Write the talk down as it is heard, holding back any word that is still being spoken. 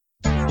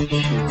Happy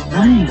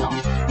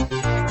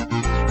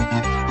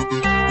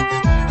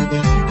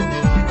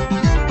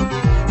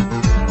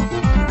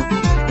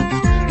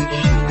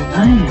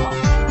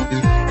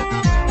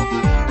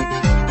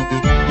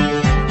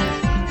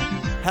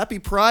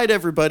Pride,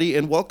 everybody,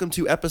 and welcome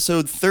to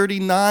episode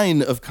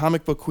 39 of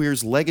Comic Book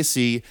Queer's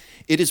Legacy.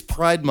 It is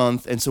Pride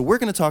Month, and so we're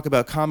going to talk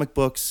about comic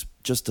books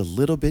just a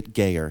little bit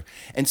gayer.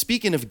 And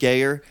speaking of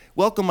gayer,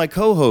 welcome my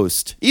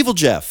co-host, Evil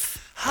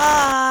Jeff.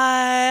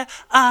 Hi,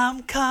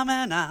 I'm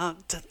coming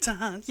out.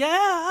 Dun-dun,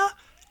 yeah.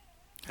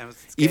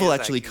 Evil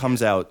actually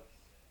comes out.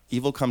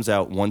 Evil comes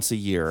out once a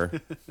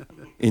year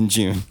in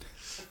June.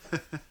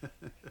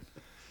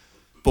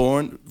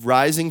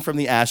 Rising from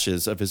the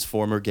ashes of his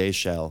former gay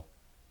shell.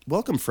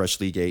 Welcome,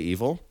 freshly gay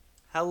Evil.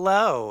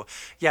 Hello.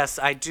 Yes,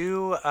 I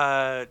do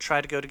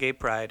try to go to Gay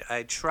Pride.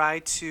 I try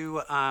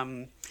to,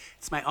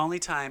 it's my only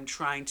time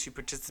trying to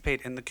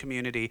participate in the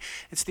community.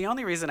 It's the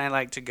only reason I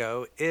like to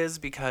go is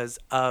because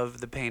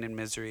of the pain and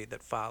misery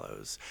that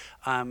follows.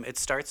 It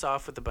starts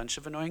off with a bunch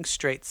of annoying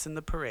straights in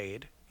the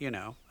parade,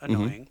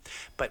 annoying.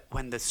 But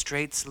when the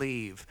straights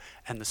leave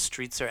and the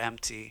streets are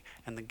empty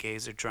and the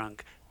gays are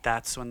drunk,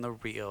 that's when the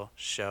real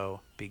show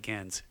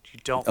begins.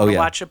 You don't want to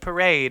watch a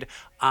parade.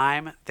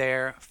 I'm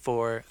there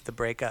for the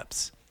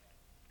breakups.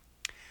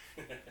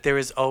 There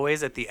is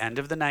always, at the end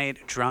of the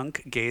night,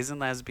 drunk gays and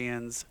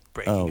lesbians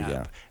breaking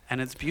up.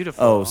 And it's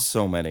beautiful. Oh,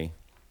 so many.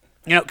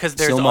 Because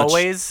there's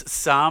always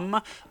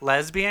some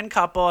lesbian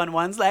couple, and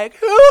one's like,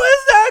 who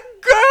is that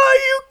girl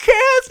you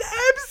kissed?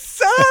 I'm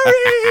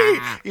sorry.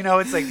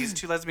 It's like these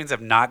two lesbians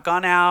have not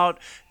gone out.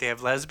 They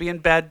have lesbian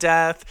bed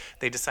death.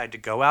 They decide to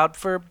go out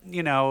for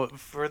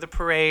the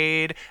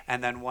parade,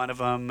 and then one of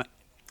them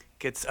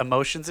gets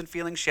emotions and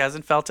feelings she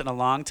hasn't felt in a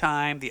long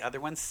time. The other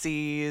one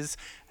sees,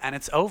 and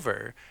it's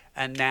over.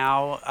 And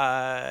now,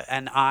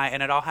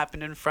 and it all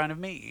happened in front of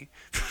me.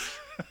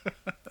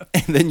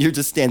 And then you're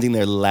just standing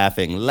there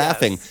laughing.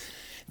 Yes.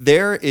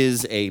 There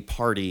is a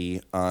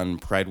party on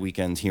Pride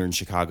weekend here in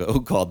Chicago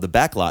called the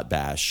Backlot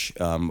Bash,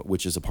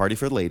 which is a party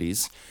for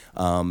ladies.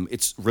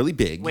 It's really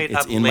big. Wait,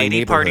 it's a in my lady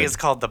neighborhood. party is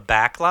called the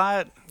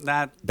Backlot?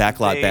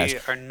 Backlot Bash. They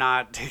are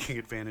not taking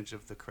advantage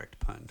of the correct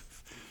pun.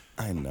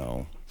 I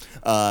know.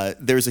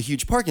 There's a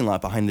huge parking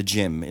lot behind the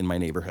gym in my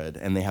neighborhood,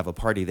 and they have a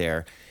party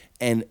there.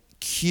 And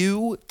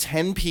cue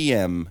 10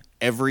 p.m.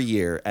 every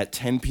year. At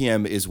 10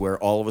 p.m. is where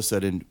all of a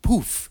sudden,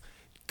 poof,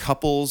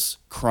 couples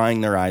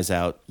crying their eyes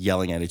out,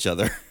 yelling at each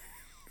other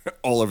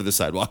all over the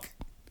sidewalk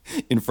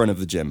in front of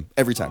the gym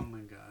every time. Oh, my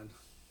God.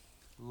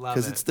 Love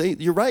it. Because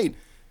you're right.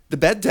 The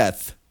bed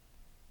death.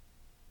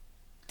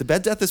 The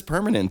bed death is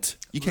permanent.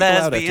 You can't go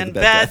out after the Lesbian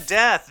bed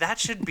death. That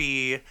should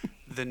be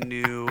the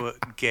new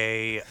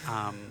gay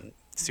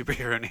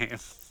superhero name.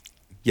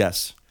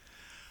 Yes.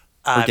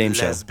 Or game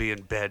show.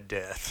 Lesbian bed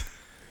death.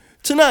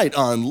 Tonight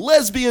on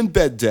Lesbian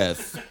Bed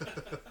Death,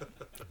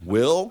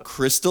 will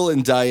Crystal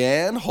and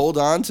Diane hold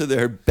on to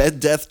their bed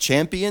death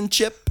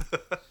championship?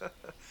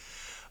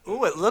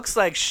 Ooh, it looks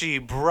like she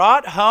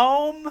brought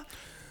home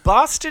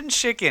Boston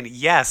Chicken.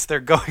 Yes, they're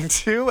going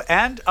to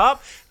end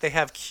up. They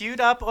have queued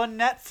up on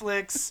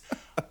Netflix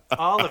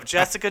all of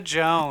Jessica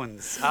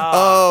Jones.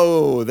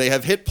 Oh, they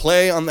have hit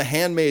play on The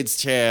Handmaid's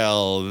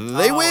Tale.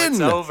 They win. It's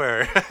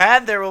over.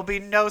 And there will be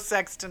no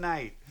sex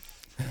tonight.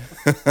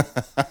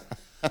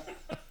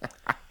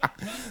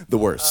 The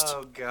worst.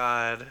 Oh,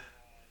 God.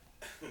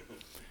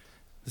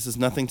 This has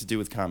nothing to do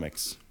with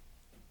comics.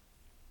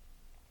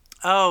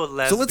 Oh,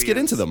 lesbians. So let's get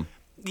into them.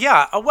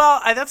 Yeah,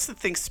 well, that's the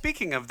thing.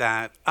 Speaking of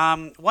that,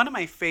 one of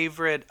my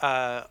favorite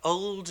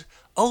old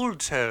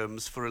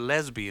terms for a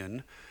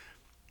lesbian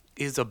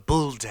is a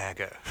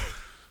bulldagger,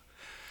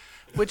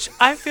 which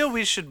I feel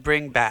we should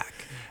bring back.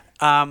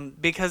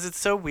 Because it's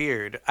so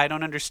weird. I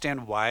don't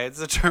understand why it's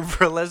a term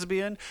for a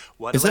lesbian.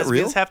 What do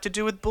lesbians have to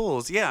do with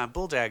bulls? Yeah,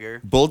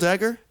 bulldagger.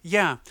 Bulldagger?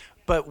 Yeah,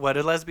 but what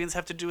do lesbians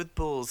have to do with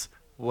bulls?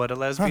 What do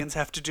lesbians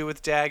have to do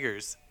with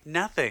daggers?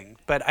 Nothing.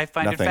 But I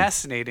find it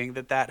fascinating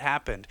that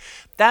happened.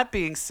 That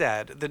being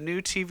said, the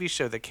new TV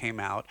show that came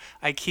out,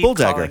 I keep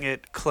calling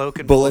it Cloak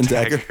and Bull and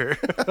Dagger.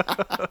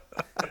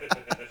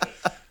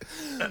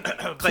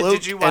 But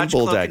did you watch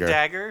Cloak and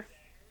Dagger?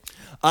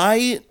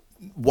 I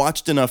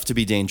watched enough to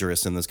be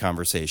dangerous in this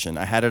conversation.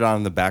 I had it on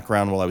in the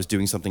background while I was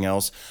doing something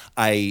else.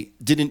 I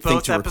didn't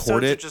think to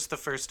record it. Or just the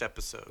first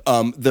episode?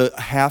 The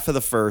half of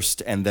the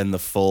first and then the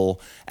full.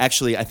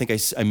 Actually, I think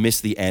I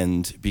missed the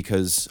end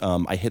because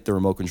I hit the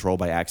remote control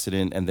by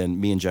accident, and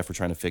then me and Jeff were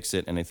trying to fix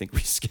it, and I think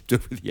we skipped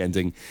over the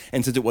ending.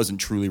 And since it wasn't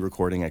truly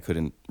recording, I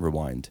couldn't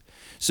rewind.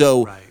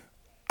 So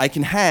I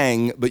can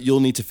hang, but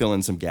you'll need to fill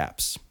in some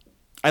gaps.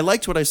 I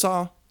liked what I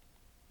saw.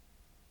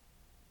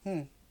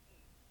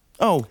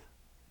 Oh.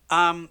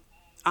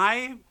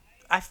 I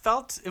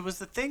felt it was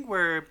the thing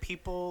where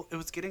it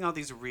was getting all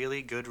these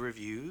really good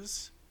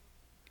reviews.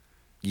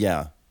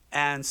 Yeah.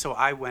 And so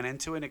I went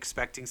into it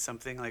expecting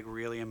something like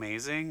really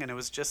amazing, and it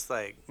was just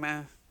like,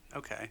 meh,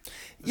 okay.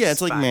 Yeah, it's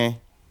like meh.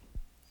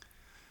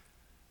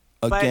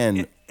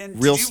 Again,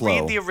 real slow. Did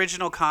you read the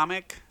original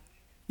comic?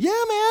 Yeah,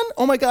 man.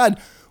 Oh my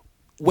God.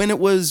 when it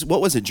was,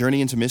 what was it, Journey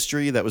into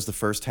Mystery? That was the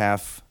first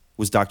half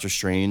was Doctor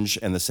Strange,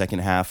 and the second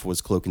half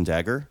was Cloak and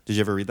Dagger. Did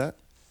you ever read that?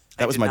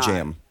 That was my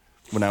jam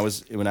when I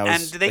was And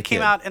they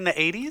came out in the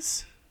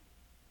 80s?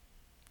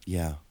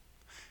 Yeah.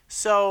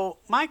 So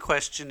my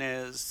question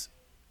is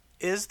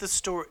the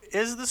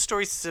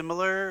story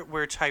similar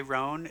where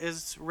Tyrone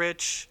is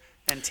rich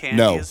and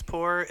Tandy is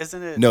poor?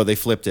 Isn't it? No, they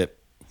flipped it.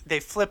 They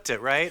flipped it,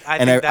 right?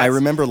 I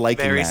remember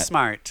liking very that. Very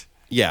smart.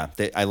 Yeah,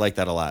 I like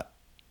that a lot.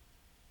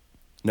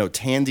 No,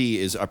 Tandy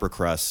is upper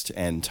crust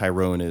and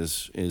Tyrone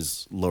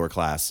is lower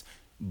class,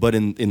 but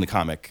in the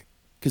comic,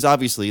 because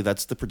obviously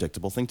that's the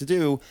predictable thing to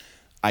do.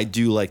 I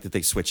do like that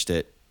they switched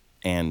it,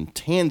 and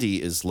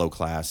Tandy is low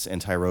class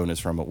and Tyrone is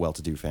from a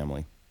well-to-do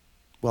family.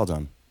 Well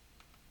done.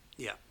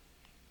 Yeah.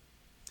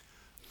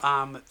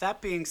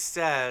 That being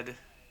said,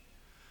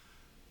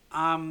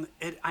 I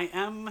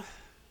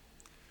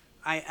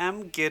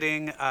am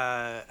getting.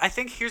 I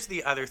think here's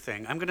the other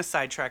thing. I'm going to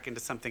sidetrack into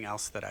something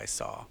else that I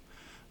saw,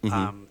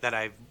 that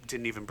I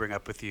didn't even bring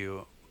up with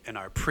you in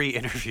our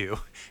pre-interview.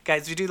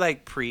 Guys, we do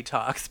like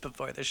pre-talks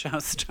before the show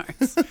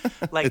starts.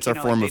 Like it's our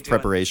form of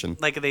preparation,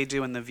 like they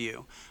do in The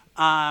View.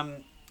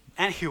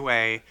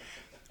 Anyway,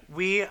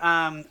 we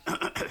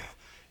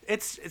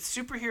it's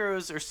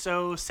superheroes are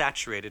so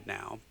saturated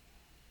now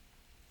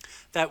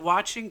that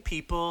watching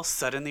people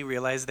suddenly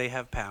realize they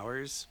have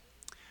powers,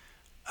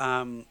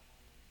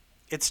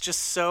 it's just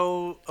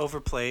so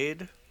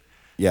overplayed.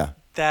 Yeah.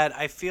 That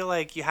I feel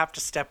like you have to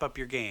step up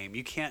your game.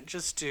 You can't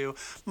just do,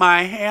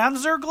 my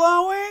hands are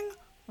glowing?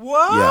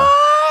 What? Yeah.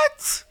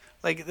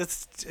 Like,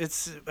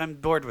 I'm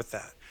bored with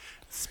that.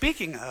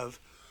 Speaking of,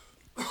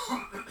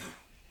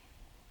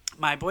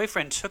 my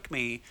boyfriend took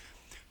me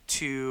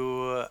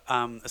to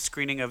a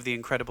screening of The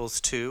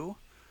Incredibles 2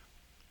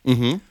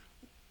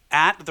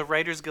 at the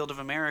Writers Guild of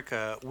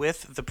America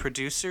with the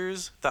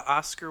producers, the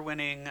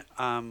Oscar-winning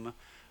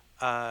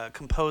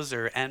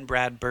composer, and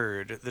Brad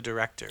Bird, the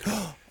director.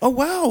 Oh,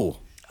 wow.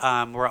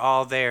 We're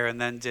all there and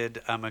then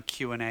did a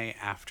Q&A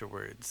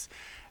afterwards.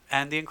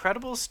 And The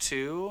Incredibles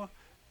 2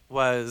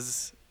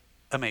 was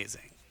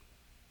amazing.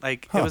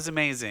 Like, it was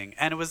amazing.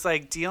 And it was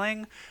like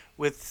dealing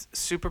with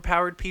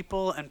superpowered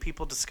people and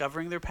people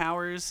discovering their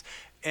powers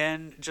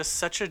in just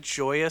such a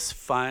joyous,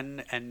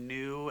 fun, and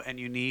new and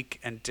unique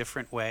and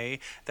different way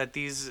that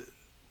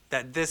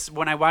this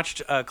when I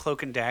watched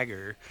Cloak and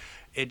Dagger,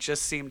 it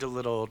just seemed a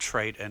little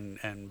trite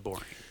and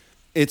boring.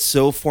 It's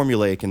so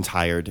formulaic and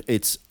tired.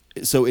 It's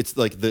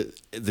like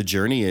the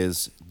journey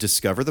is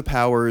discover the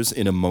powers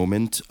in a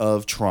moment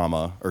of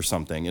trauma or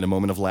something, in a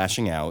moment of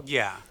lashing out.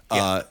 Yeah.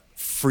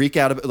 Freak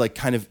out, like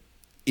kind of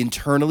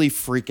internally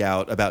freak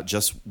out about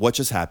just what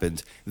just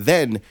happened.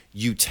 Then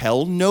you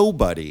tell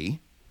nobody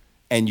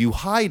and you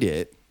hide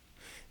it.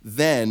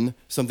 Then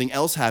something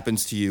else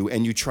happens to you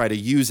and you try to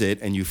use it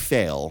and you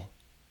fail.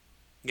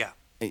 Yeah.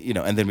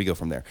 And then we go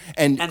from there.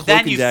 And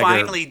then you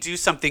finally do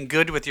something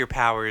good with your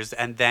powers,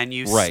 and then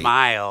you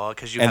smile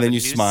because you have a new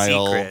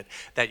secret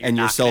that you're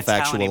not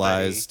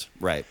self-actualized.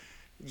 Right.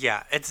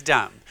 Yeah, it's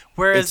dumb.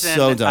 Whereas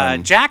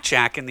Jack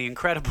Jack in The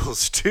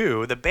Incredibles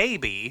 2, the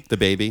baby,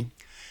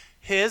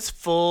 his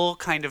full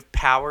kind of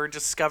power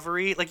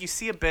discovery, like you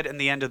see a bit in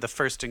the end of the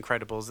first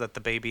Incredibles that the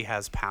baby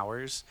has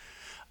powers.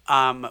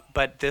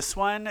 But this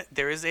one,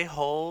 there is a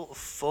whole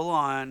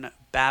full-on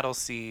battle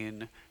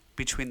scene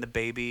between the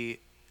baby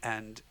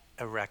and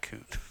a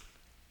raccoon.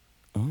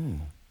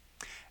 Oh.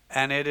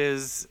 And it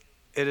is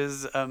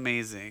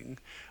amazing.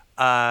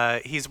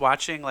 He's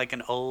watching like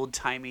an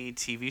old-timey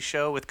TV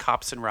show with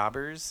cops and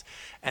robbers,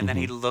 and then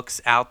he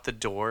looks out the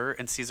door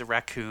and sees a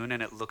raccoon,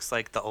 and it looks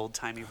like the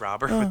old-timey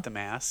robber with the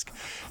mask.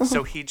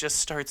 So he just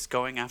starts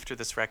going after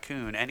this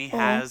raccoon, and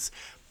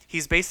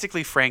he's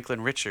basically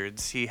Franklin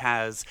Richards. He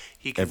can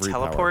every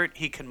teleport, power.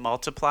 he can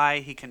multiply,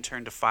 he can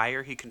turn to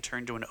fire, he can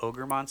turn to an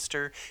ogre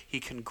monster,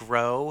 he can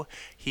grow,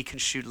 he can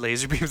shoot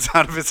laser beams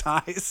out of his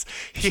eyes.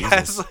 He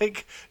has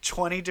like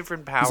 20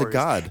 different powers. He's a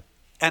god.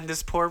 And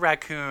this poor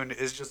raccoon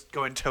is just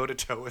going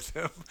toe-to-toe with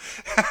him.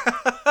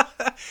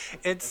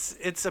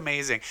 It's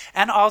amazing.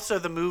 And also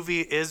the movie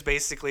is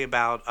basically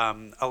about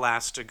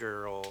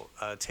Elastigirl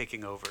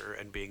taking over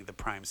and being the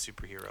prime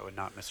superhero and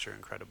not Mr.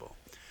 Incredible.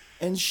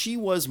 And she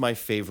was my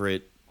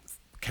favorite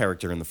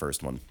character in the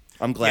first one.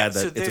 I'm glad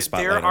that it's a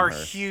spotlight on her. There are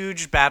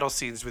huge battle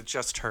scenes with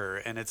just her,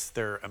 and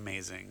they're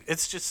amazing.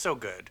 It's just so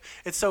good.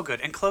 It's so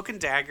good. And Cloak and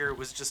Dagger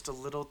was just a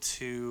little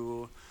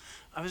too...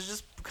 I was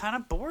just kind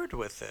of bored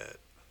with it.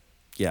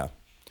 Yeah.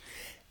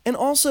 And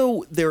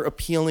also, they're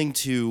appealing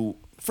to...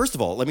 First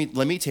of all, let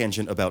me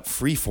tangent about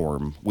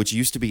Freeform, which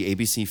used to be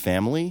ABC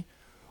Family.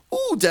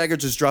 Ooh, Dagger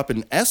just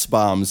dropping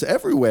S-bombs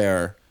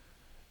everywhere.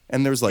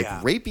 And there's like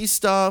rapey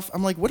stuff.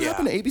 I'm like, what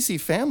happened to ABC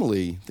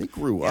Family? They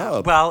grew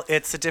up. Well,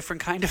 it's a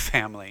different kind of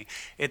family.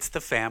 It's the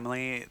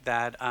family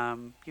that,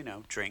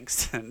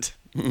 drinks and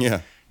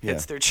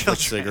hits their children.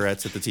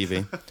 Cigarettes at the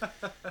TV.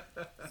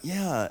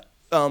 Yeah.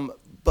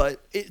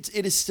 But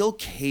it is still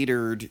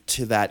catered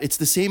to that. It's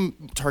the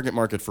same target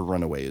market for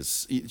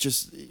Runaways.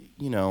 Just,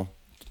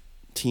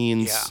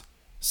 teens,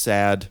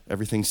 sad.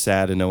 Everything's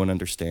sad and no one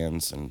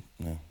understands. And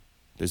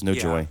There's no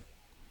Yeah. joy.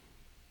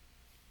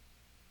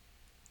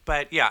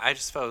 But yeah, I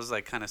just felt it was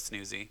like kind of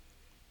snoozy.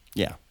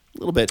 Yeah, a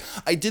little bit.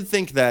 I did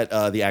think that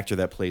the actor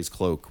that plays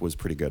Cloak was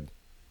pretty good.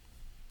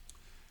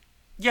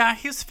 Yeah,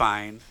 he's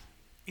fine.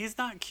 He's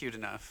not cute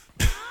enough.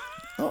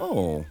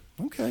 Oh,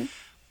 okay.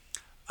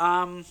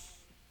 I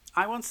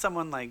want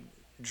someone like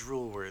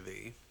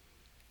drool-worthy,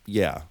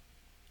 Yeah.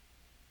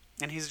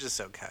 and he's just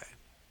okay.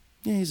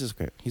 Yeah, he's just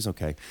great. He's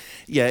okay.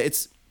 Yeah,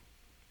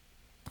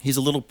 he's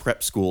a little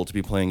prep school to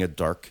be playing a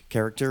dark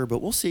character,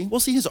 but we'll see. We'll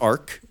see his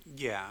arc.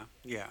 Yeah,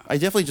 yeah. I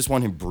definitely just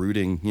want him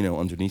brooding,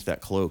 underneath that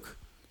cloak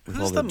with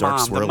all Who's the the dark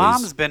mom? swirlies. The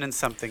mom's been in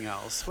something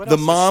else. What The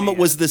else mom she in?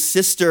 was the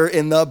sister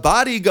in The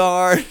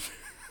Bodyguard.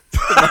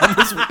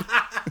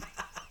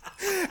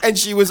 And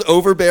she was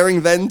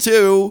overbearing then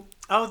too.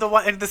 Oh, the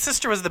one. And the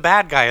sister was the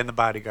bad guy in The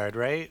Bodyguard,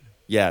 right?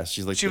 Yeah,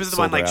 she's like She was the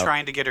one like sober out.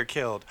 trying to get her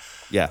killed.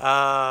 Yeah.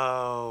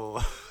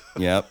 Oh.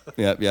 Yep.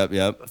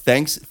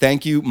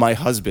 Thank you, my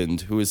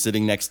husband, who is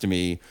sitting next to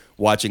me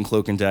watching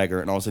Cloak and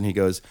Dagger, and all of a sudden he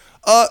goes,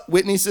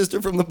 Whitney's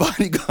sister from The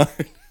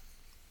Bodyguard.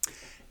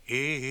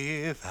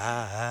 If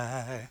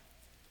I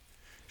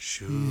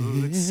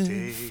should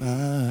stay.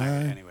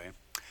 Okay, anyway.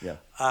 Yeah.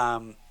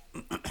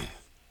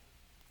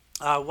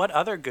 What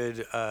other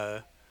good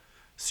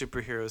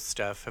superhero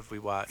stuff have we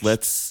watched?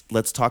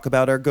 Let's talk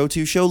about our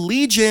go-to show,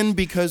 Legion,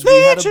 because we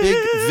had a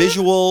big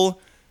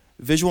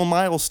visual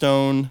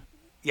milestone.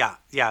 Yeah.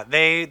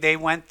 They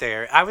went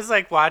there. I was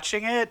like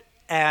watching it,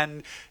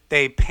 and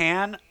they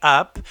pan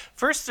up.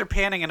 First, they're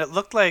panning, and it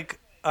looked like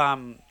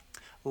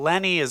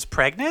Lenny is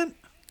pregnant.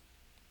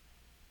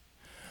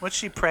 Was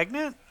she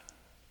pregnant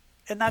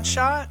in that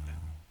shot?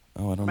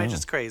 Oh, I don't Am I know.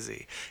 just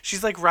crazy?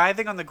 She's like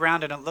writhing on the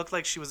ground, and it looked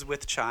like she was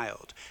with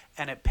child.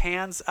 And it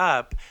pans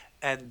up,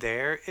 and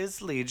there is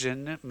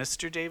Legion,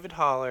 Mr. David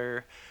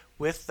Haller,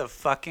 with the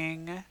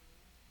fucking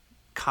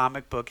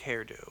comic book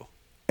hairdo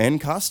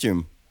And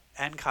costume.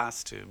 and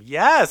costume.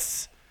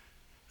 Yes.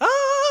 Ah.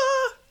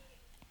 Oh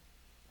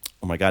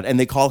my God! And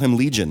they call him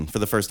Legion for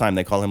the first time.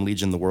 They call him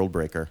Legion, the World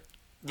Breaker.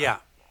 Yeah.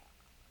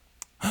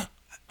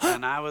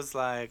 And I was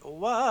like,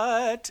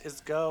 "What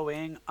is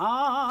going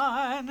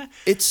on?"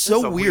 It's so This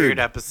is a weird.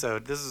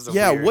 episode. This is a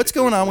Yeah, weird, what's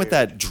going this is on with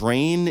weird. that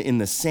drain in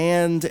the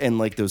sand and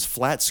like those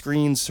flat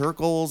screen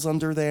circles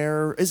under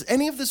there? Is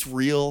any of this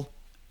real?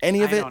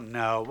 Any of I it? don't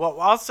know.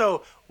 Well,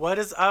 also, what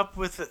is up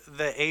with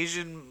the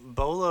Asian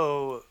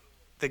bolo?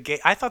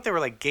 I thought they were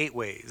like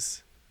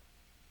gateways.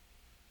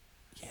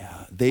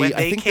 Yeah, When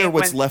I think they're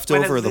what's left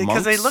when over of the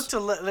monks. Because they looked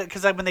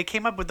because when they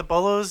came up with the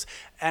bolos,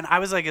 and I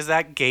was like, "Is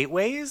that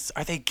gateways?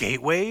 Are they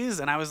gateways?"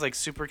 And I was like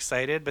super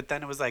excited, but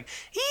then it was like,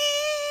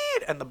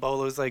 "Eeed," and the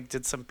bolos like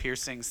did some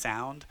piercing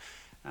sound.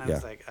 And I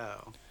was Yeah. like,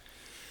 "Oh,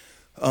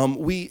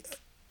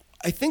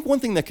 I think one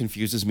thing that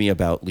confuses me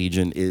about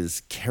Legion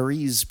is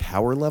Carrie's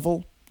power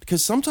level,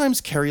 because sometimes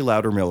Carrie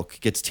Loudermilk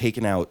gets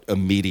taken out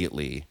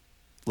immediately.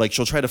 Like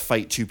she'll try to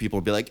fight two people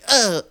and be like,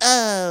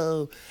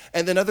 oh.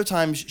 And then other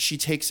times she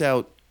takes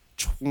out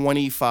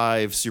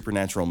 25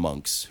 supernatural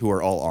monks who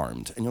are all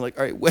armed. And you're like,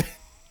 all right, what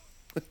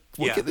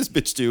Yeah. can this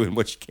bitch do and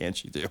what can't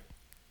she do?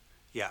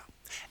 yeah."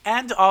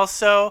 And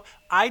also,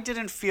 I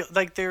didn't feel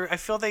like I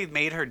feel they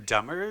made her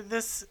dumber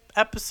this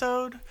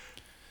episode.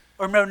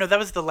 Or no, that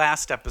was the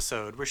last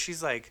episode where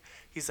he's like,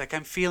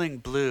 "I'm feeling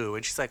blue,"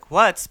 and she's like,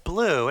 "What's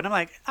blue?" And I'm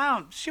like,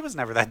 she was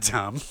never that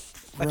dumb.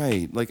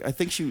 Right. Like, I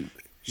think she...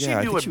 She yeah,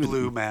 I knew think what she was-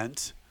 blue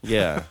meant.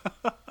 Yeah.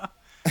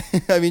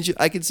 I mean,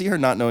 I could see her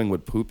not knowing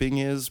what pooping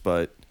is,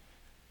 but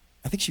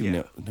I think she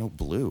would know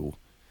blue.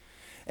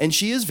 And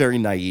she is very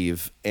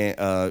naive.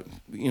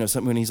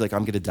 Something when he's like,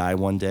 I'm going to die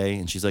one day.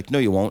 And she's like, no,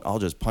 you won't. I'll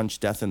just punch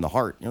death in the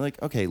heart. And you're like,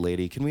 okay,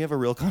 lady, can we have a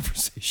real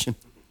conversation?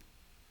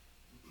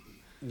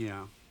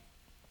 Yeah.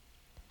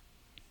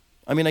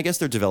 I mean, I guess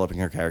they're developing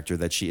her character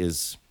that she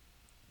is,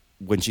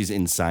 when she's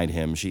inside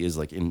him, she is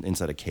like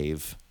inside a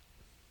cave,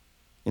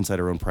 inside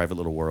her own private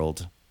little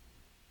world,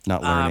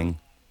 not learning.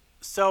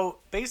 So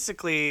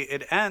basically,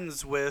 it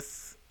ends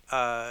with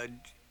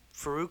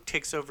Farouk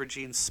takes over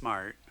Jean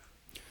Smart,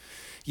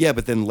 Yeah,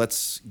 but then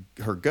lets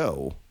her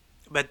go.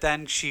 but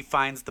then she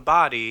finds the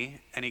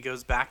body, and he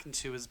goes back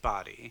into his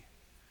body.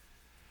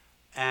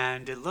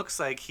 And it looks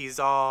like he's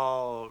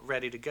all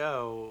ready to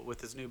go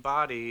with his new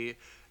body,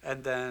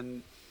 and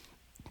then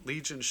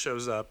Legion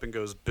shows up and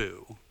goes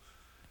boo.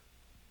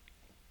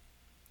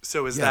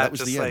 So is Yeah, that was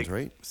just the like end,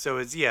 right? So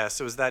is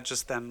that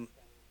just then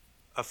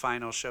a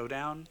final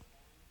showdown?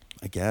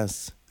 I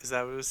guess. Is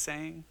that what it was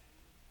saying?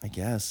 I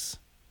guess.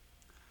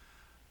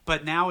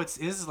 But now it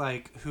is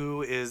like,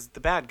 who is the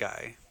bad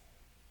guy?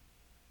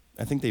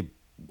 I think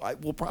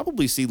we'll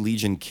probably see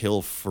Legion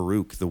kill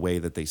Farouk the way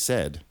that they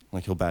said.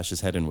 Like he'll bash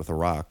his head in with a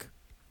rock.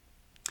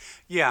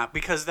 Yeah,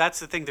 because that's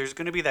the thing. There's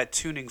going to be that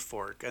tuning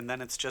fork, and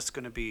then it's just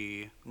going to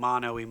be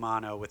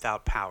mano-y-mano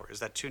without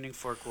powers. That tuning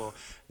fork will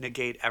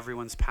negate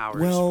everyone's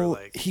powers Well,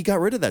 for he got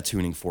rid of that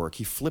tuning fork.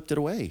 He flipped it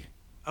away.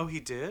 Oh, he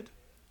did?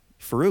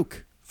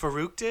 Farouk.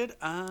 Farouk did?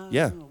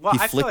 Yeah, Well, he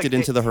I feel flicked like it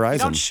into the You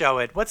horizon. don't show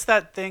it. What's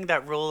that thing,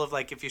 that rule of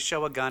like if you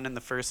show a gun in the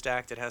first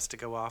act, it has to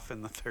go off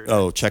in the third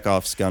Oh, act?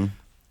 Chekhov's gun.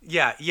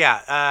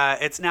 Yeah.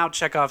 It's now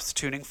Chekhov's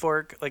tuning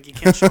fork. Like, you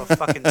can't show a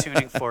fucking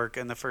tuning fork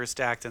in the first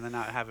act and then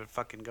not have it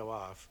fucking go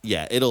off.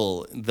 Yeah,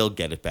 they'll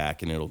get it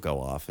back and it'll go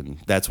off, and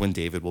that's when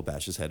David will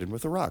bash his head in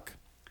with a rock.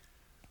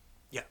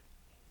 Yeah.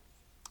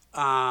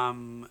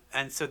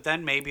 And so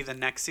then maybe the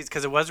next season,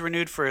 because it was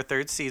renewed for a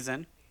third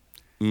season.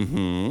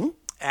 Mm-hmm.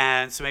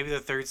 And so maybe the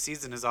third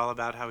season is all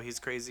about how he's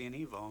crazy and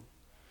evil.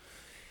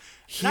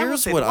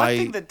 Here's And what one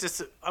thing that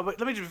let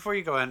me before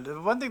you go on. The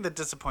one thing that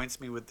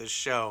disappoints me with this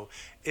show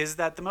is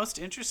that the most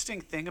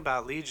interesting thing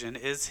about Legion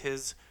is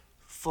his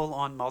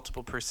full-on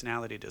multiple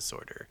personality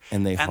disorder,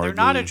 And they're not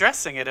hardly-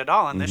 addressing it at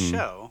all in this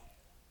show.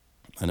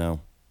 I know.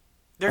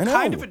 They're I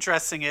kind know. of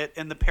addressing it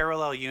in the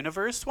parallel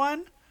universe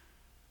one,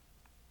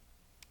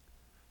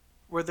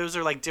 where those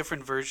are like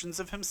different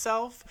versions of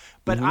himself.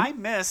 But I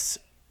miss,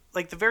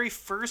 like, the very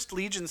first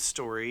Legion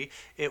story.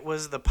 It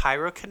was the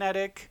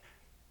pyrokinetic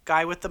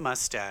guy with the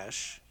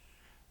mustache,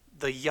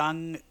 the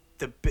young,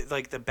 the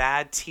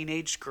bad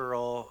teenage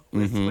girl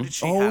with what did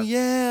she Oh have?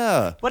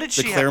 yeah. What did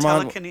The she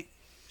Claremont- have? I forget.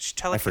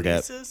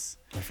 Telekinesis?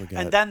 I forget.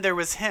 And then there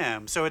was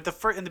him. So at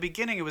in the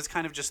beginning, it was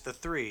kind of just the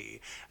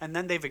three, and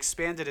then they've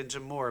expanded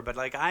into more. But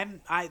like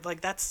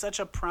that's such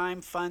a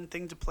prime fun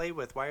thing to play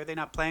with. Why are they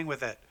not playing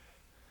with it?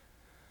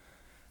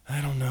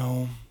 I don't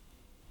know.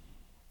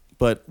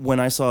 But when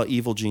I saw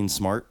Evil Jean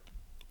Smart,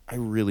 I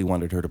really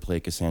wanted her to play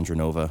Cassandra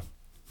Nova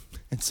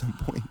at some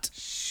point.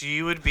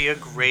 She would be a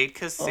great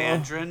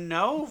Cassandra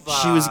Nova.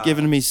 She was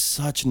giving me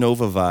such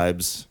Nova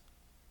vibes.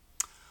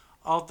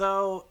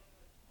 Although,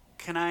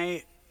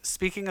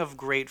 speaking of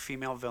great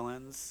female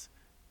villains,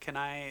 can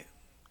I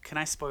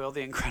spoil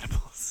The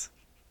Incredibles?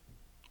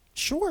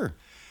 Sure.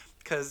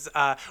 Because,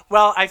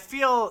 I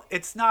feel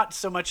it's not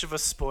so much of a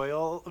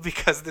spoil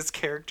because this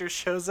character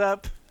shows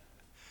up.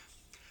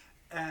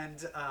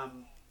 And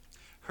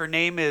her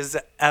name is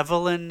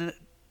Evelyn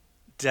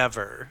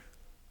Dever.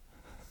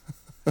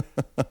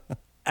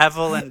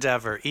 Evil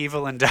Endeavor.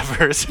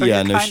 So Yeah,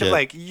 you're no kind shit. of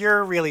like,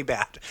 you're really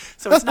bad.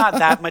 So it's not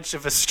that much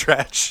of a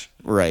stretch.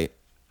 Right.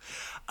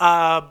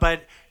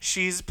 But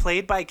she's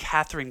played by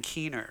Catherine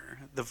Keener,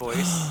 the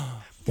voice.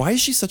 Why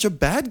is she such a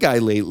bad guy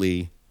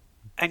lately?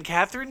 And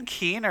Catherine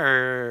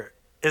Keener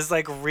is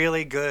like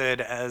really good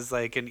as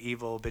like an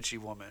evil bitchy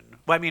woman.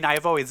 Well, I mean,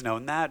 I've always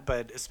known that,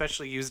 but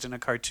especially used in a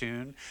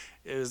cartoon,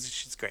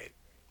 she's great.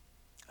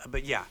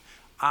 But yeah,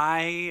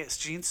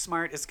 Jean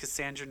Smart is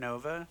Cassandra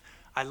Nova.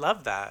 I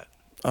love that.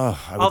 Oh,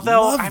 I would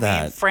Although, love I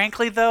that. mean,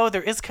 frankly though,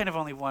 there is kind of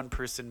only one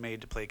person made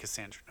to play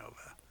Cassandra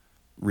Nova.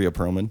 Rhea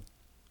Perlman.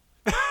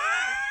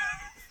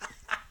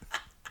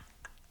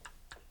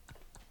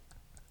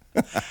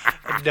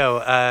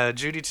 No,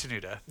 Judy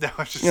Tenuta. No,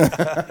 I'm just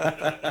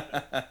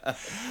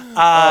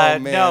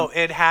man. no,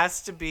 it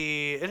has to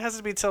be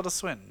Tilda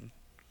Swinton.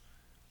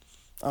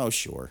 Oh,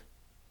 sure.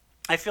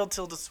 I feel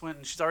Tilda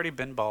Swinton, she's already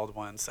been bald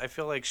once. I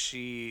feel like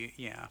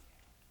yeah.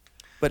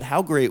 But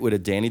how great would a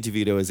Danny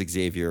DeVito as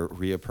Xavier,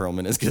 Rhea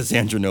Perlman as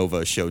Cassandra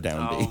Nova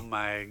showdown Oh be?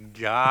 my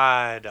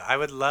God. I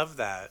would love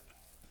that.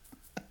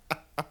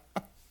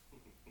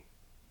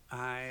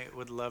 I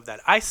would love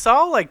that. I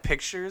saw like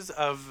pictures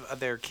of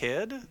their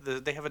kid.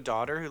 They have a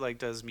daughter who like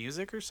does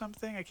music or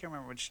something. I can't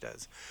remember what she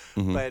does.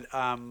 But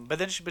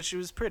she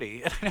was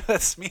pretty. And I know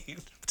that's mean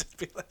to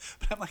be like,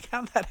 but I'm like,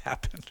 how'd that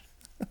happen?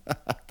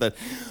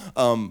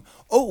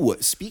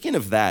 Speaking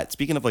of that,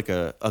 speaking of like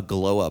a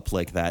glow up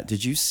like that,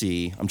 did you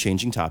see, I'm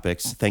changing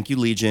topics. Thank you,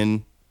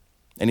 Legion.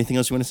 Anything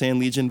else you want to say in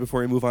Legion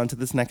before we move on to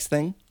this next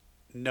thing?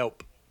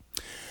 Nope.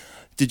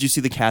 Did you see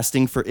the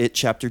casting for It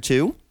Chapter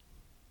 2?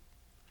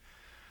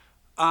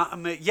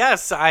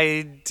 Yes,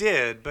 I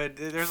did, but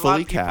there's a lot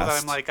Fully of people that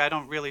cast. I'm like, I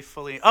don't really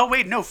fully. Oh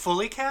wait, no,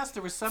 fully cast.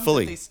 There was some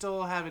Fully. that they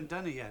still haven't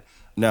done it yet.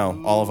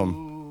 No, all of them.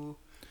 Ooh.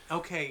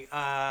 Okay.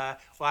 Well,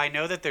 I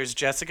know that there's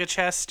Jessica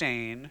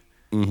Chastain.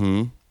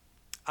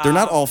 They're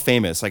not all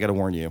famous, I got to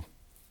warn you.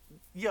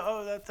 Yeah.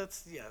 Oh,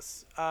 that's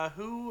yes.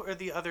 Who are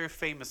the other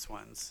famous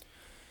ones?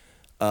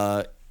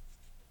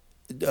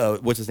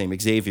 What's his name?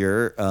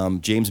 Xavier.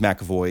 James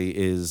McAvoy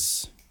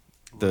is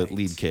the Right.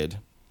 lead kid.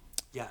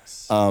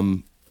 Yes.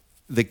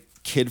 The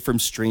kid from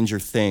Stranger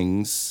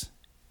Things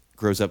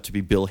grows up to be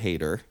Bill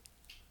Hader.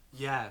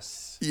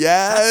 yes.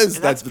 Yes, That's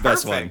that's the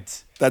best one.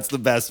 perfect. That's the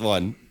best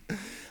one.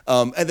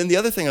 And then the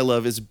other thing I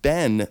love is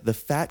Ben, the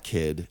fat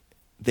kid.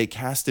 They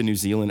cast a New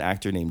Zealand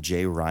actor named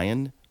Jay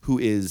Ryan, who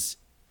is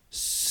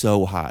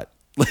so hot.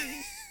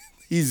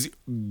 He's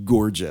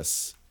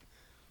gorgeous.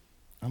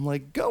 I'm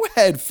like, go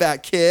ahead, fat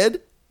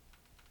kid.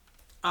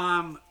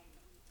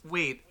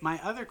 Wait.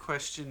 My other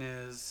question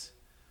is,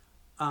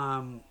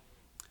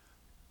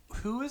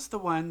 who is the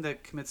one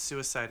that commits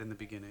suicide in the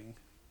beginning?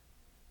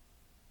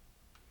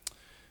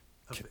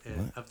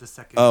 Of the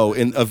second. Oh,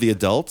 of the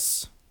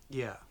adults?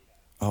 Yeah.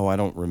 Oh, I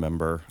don't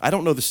remember. I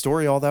don't know the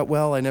story all that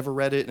well. I never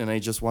read it, and I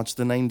just watched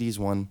the 90s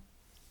one.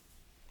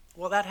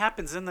 Well, that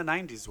happens in the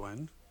 90s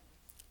one.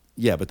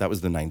 Yeah, but that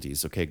was the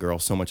 90s. Okay, girl,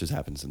 so much has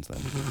happened since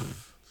then.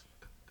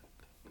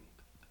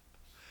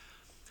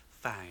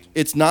 Fine.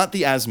 It's not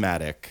the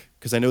asthmatic,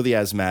 because I know the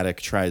asthmatic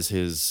tries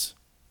his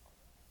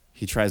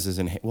He tries his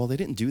well, they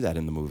didn't do that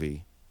in the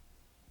movie.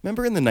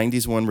 Remember in the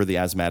 90s one where the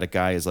asthmatic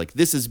guy is like,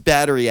 "This is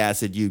battery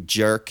acid, you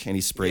jerk," and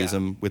he sprays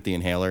him with the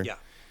inhaler. Yeah.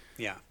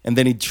 Yeah. And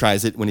then he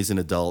tries it when he's an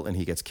adult and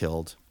he gets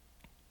killed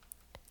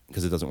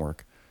because it doesn't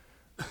work.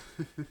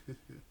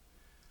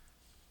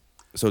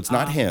 So it's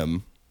not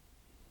him.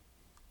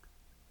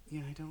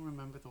 Yeah, I don't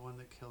remember the one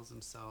that kills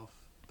himself,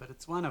 but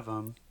it's one of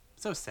them.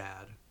 So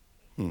sad.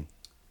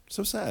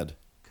 So sad.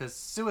 Because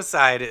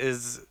suicide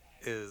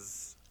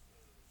is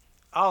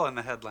all in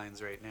the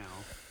headlines right now.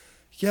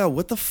 Yeah,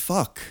 what the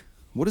fuck?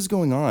 What is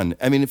going on?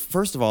 I mean,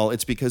 first of all,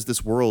 it's because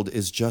this world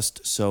is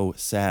just so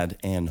sad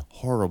and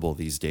horrible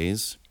these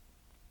days.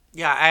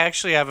 Yeah, I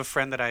actually have a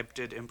friend that I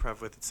did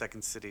improv with at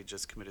Second City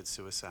just committed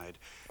suicide.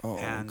 Oh,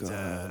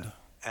 God.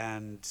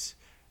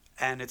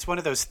 And it's one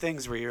of those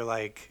things where you're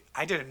like,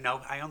 I didn't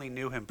know, I only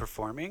knew him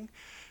performing.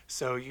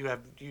 So you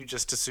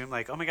just assume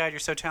like, oh my God, you're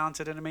so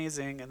talented and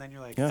amazing. And then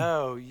you're like,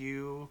 oh,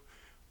 you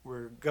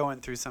were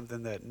going through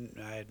something that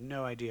I had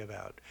no idea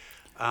about.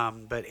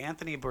 But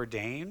Anthony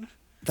Bourdain.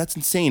 That's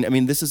insane. I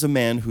mean, this is a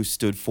man who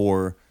stood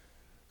for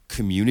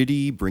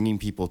community, bringing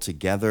people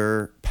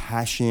together,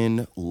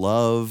 passion,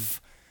 love,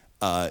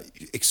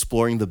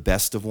 exploring the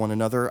best of one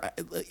another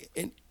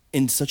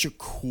in such a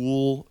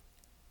cool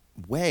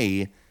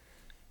way.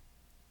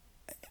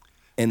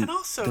 And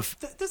also,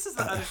 this is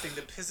the other thing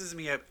that pisses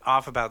me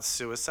off about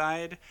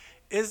suicide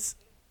is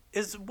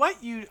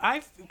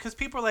because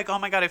people are like, oh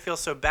my God, I feel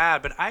so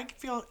bad, but I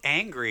feel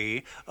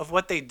angry of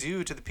what they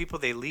do to the people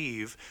they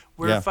leave.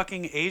 Where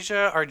fucking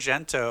Asia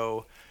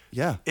Argento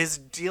is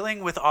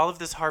dealing with all of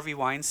this Harvey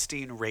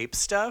Weinstein rape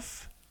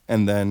stuff.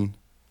 And then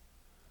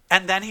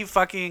he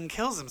fucking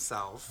kills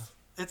himself.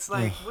 It's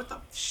like, what the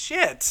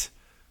shit?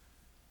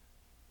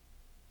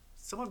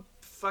 Someone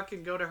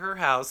fucking go to her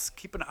house,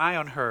 keep an eye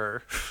on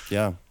her.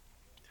 Yeah.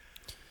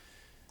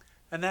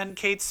 And then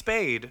Kate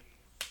Spade.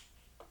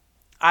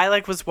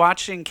 I was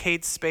watching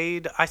Kate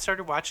Spade. I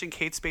started watching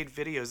Kate Spade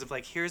videos of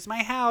like, here's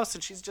my house,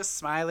 and she's just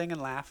smiling and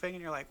laughing,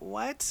 and you're like,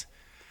 what?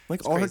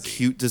 Like it's all crazy. Her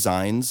cute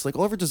designs, like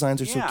all of her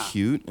designs are so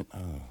cute.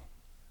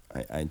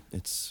 And,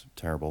 it's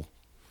terrible.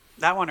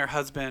 That one, her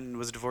husband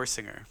was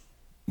divorcing her.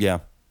 Yeah.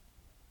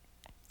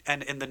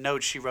 And in the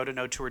note, she wrote a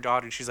note to her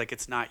daughter, and she's like,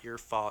 it's not your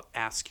fault.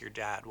 Ask your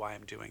dad why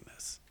I'm doing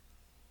this.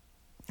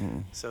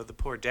 So the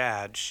poor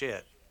dad,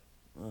 shit.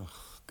 Oh,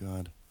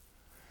 God.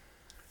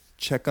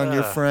 Check on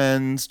your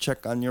friends.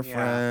 Check on your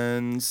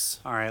friends.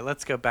 All right,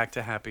 let's go back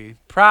to happy.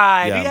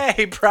 Pride. Yeah.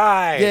 Yay,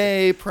 Pride.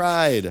 Yay,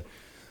 Pride.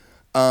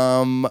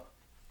 Well,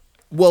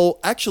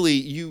 actually,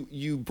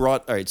 you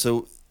brought... All right,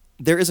 so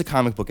there is a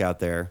comic book out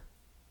there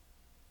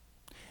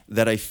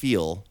that I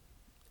feel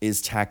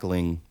is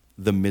tackling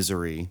the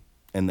misery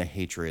and the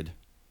hatred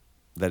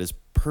that is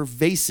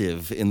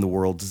pervasive in the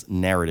world's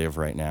narrative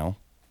right now.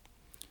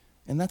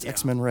 And that's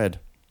X-Men Red.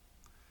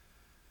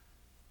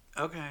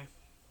 Okay.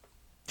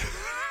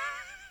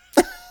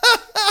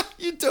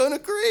 You don't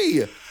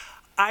agree.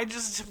 I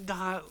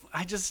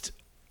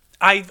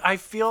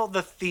feel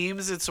the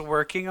themes it's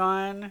working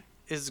on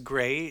is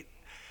great.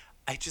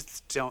 I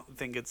just don't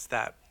think it's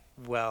not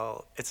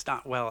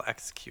well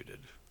executed.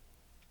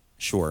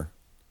 Sure.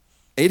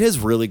 It has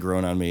really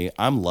grown on me.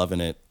 I'm loving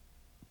it.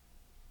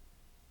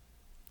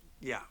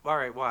 Yeah. All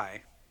right.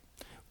 Why?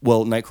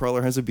 Well,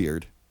 Nightcrawler has a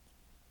beard.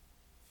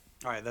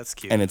 All right. That's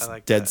cute. And it's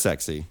like dead that.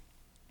 sexy.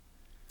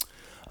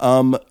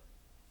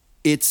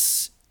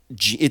 It's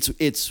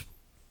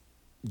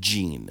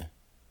Jean.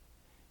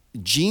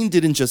 Jean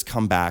didn't just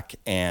come back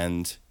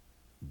and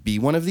be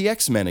one of the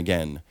X-Men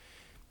again.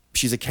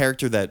 She's a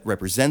character that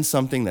represents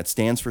something, that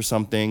stands for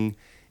something.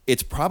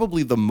 It's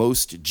probably the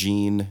most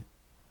Jean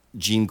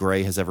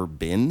Grey has ever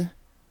been.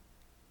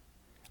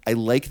 I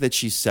like that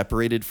she's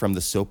separated from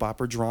the soap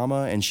opera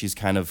drama and she's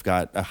kind of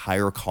got a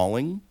higher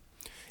calling.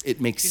 It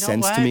makes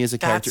sense to me as a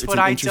character. That's what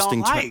I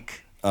don't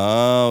like.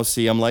 Oh,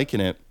 see, I'm liking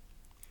it.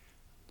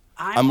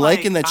 I'm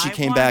liking that she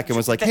came back and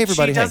was like, hey,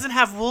 everybody. She doesn't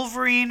have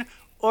Wolverine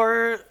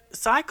or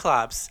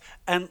Cyclops.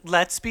 And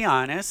let's be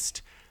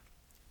honest.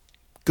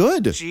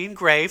 Good. Jean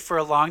Grey for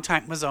a long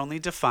time was only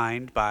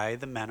defined by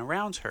the men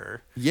around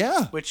her.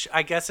 Yeah. Which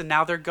I guess, and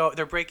now they're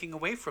breaking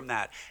away from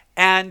that.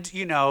 And,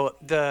 you know,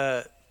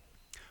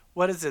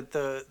 what is it?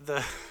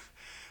 The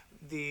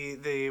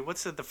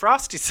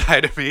frosty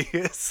side of me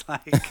is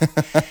like,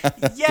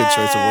 yay! Good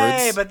choice of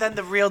words. But then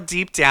the real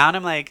deep down,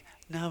 I'm like,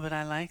 no, but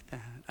I like that.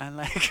 I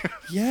like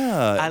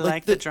I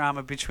like the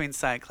drama between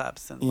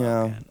Cyclops and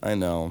Logan. I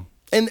know.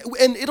 And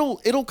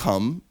it'll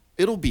come.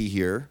 It'll be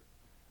here.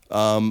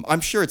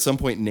 I'm sure at some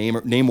point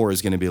Namor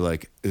is going to be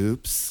like,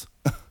 oops,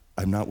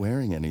 I'm not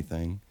wearing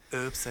anything.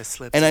 Oops, I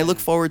slipped. And I look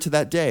forward to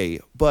that day.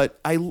 But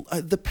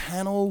the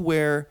panel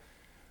where,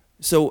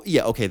 so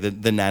yeah, okay, the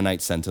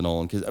Nanite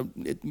Sentinel, because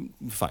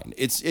fine,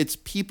 it's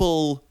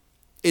people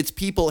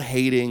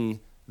hating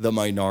the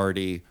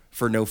minority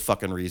for no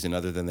fucking reason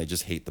other than they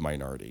just hate the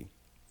minority.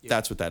 Yeah.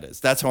 That's what that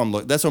is. That's how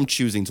I'm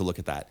choosing to look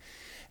at that.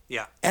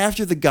 Yeah.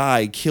 After the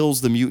guy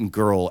kills the mutant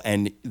girl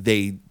and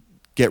they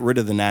get rid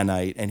of the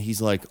nanite, and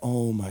he's like,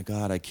 oh my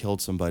God, I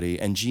killed somebody.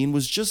 And Jean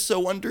was just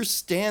so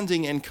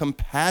understanding and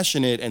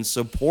compassionate and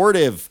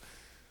supportive.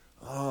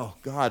 Oh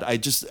God,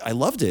 I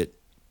loved it.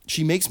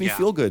 She makes me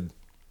feel good.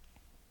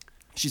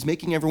 She's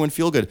making everyone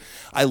feel good.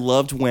 I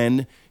loved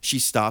when she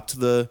stopped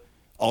the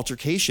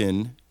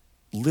altercation,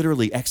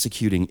 literally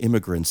executing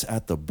immigrants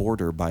at the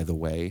border, by the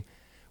way,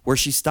 where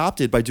she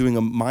stopped it by doing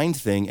a mind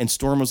thing. And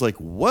Storm was like,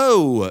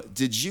 whoa,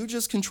 did you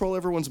just control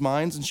everyone's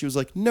minds? And she was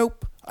like,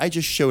 nope, I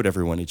just showed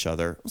everyone each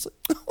other. I was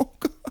like, oh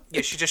God.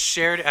 Yeah, she just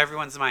shared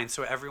everyone's mind,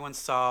 so everyone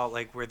saw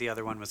like where the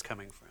other one was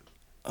coming from.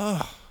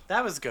 Oh,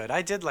 that was good.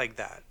 I did like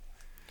that.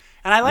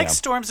 And I like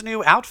Storm's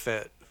new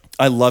outfit.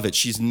 I love it.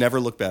 She's never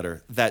looked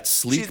better. That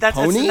sleek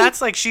pony.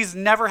 That's like she's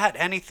never had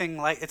anything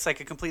like. It's like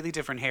a completely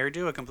different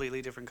hairdo, a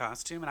completely different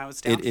costume, and I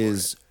was down for it. It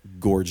is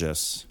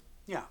gorgeous.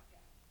 Yeah,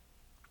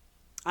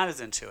 I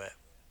was into it.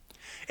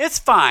 It's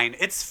fine.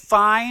 It's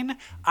fine.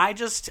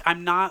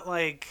 I'm not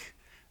like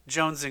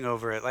jonesing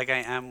over it like I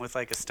am with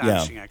like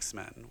Astonishing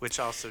X-Men, which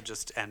also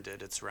just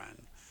ended its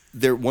run.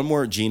 One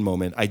more Jean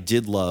moment. I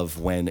did love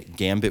when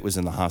Gambit was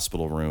in the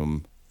hospital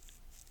room.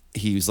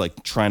 He was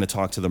like trying to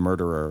talk to the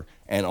murderer,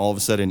 and all of a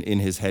sudden in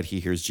his head he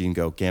hears Jean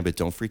go, Gambit,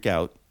 don't freak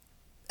out.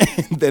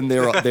 And then they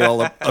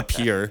all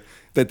appear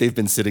that they've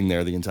been sitting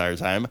there the entire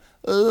time.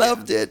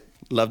 Loved it.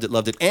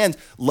 And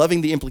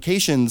loving the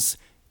implications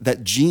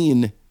that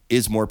Jean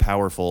is more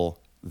powerful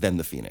than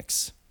the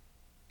Phoenix.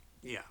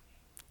 Yeah.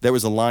 There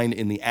was a line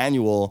in the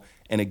annual,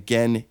 and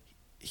again,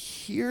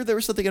 here there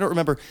was something I don't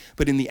remember,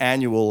 but in the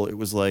annual it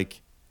was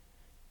like,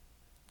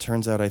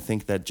 turns out I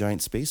think that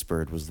giant space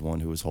bird was the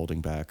one who was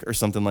holding back, or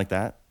something like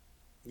that.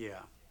 Yeah.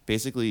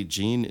 Basically,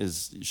 Jean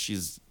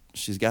she's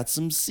got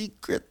some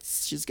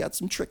secrets. She's got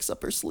some tricks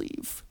up her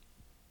sleeve.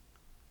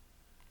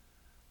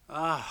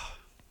 I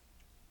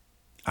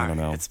don't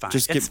know. It's fine.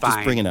 Just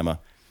fine. bring in Emma.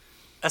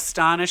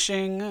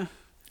 Astonishing.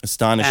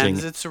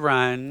 Ends its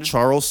run.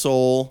 Charles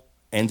Soule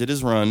ended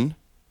his run,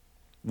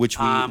 which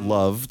we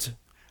loved.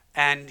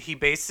 And he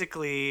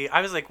basically,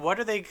 I was like, what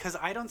are they? Because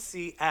I don't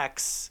see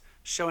X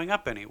showing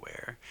up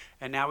anywhere.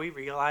 And now we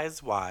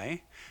realize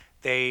why.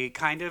 They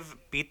kind of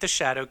beat the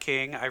Shadow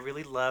King. I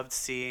really loved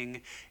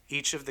seeing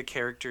each of the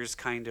characters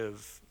kind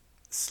of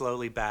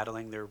slowly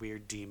battling their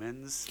weird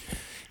demons.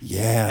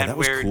 Yeah, and that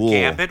was where cool.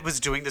 Gambit was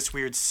doing this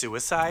weird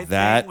suicide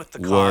thing with the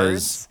cards.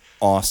 Was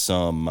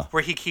awesome.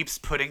 Where he keeps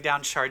putting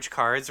down charged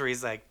cards where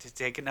he's like, to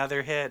take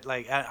another hit.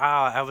 Like,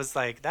 I was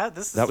like,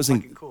 this is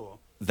fucking cool.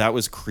 That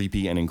was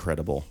creepy and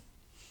incredible.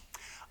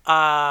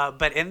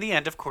 But in the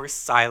end, of course,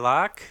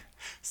 Psylocke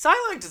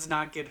does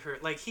not get her,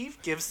 like, he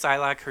gives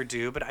Psylocke her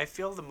due, but I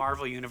feel the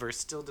Marvel Universe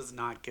still does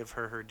not give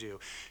her due.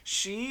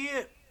 She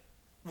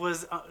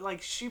was,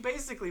 she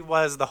basically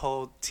was the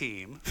whole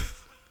team.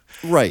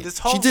 Right. This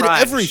whole she did run,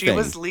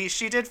 everything.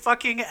 She did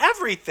fucking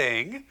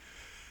everything.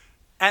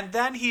 And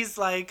then he's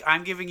like,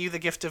 I'm giving you the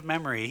gift of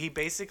memory. He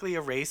basically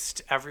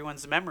erased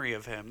everyone's memory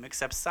of him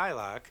except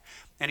Psylocke.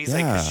 And he's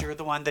like, because you're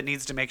the one that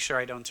needs to make sure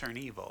I don't turn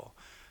evil.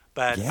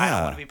 But I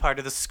don't want to be part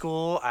of the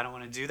school. I don't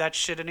want to do that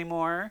shit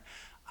anymore.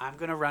 I'm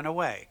going to run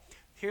away.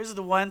 Here's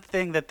the one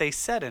thing that they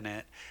said in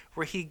it,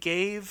 where he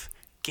gave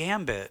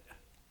Gambit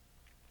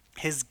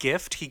his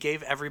gift. He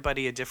gave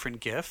everybody a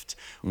different gift.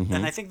 Mm-hmm.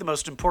 And I think the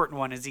most important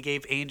one is he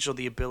gave Angel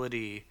the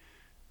ability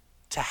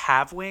to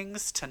have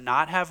wings, to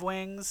not have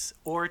wings,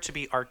 or to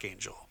be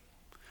Archangel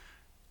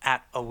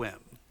at a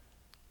whim.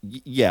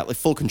 Yeah, like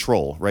full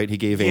control, right? He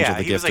gave Angel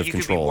the gift of control.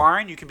 You can be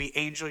Warren, you can be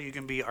Angel, you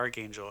can be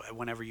Archangel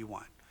whenever you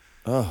want.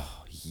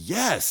 Oh,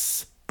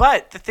 yes.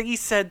 But the thing he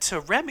said to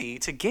Remy,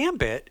 to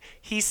Gambit,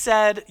 he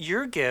said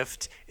your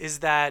gift is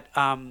that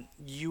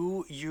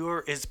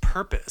your is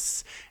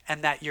purpose,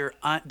 and that you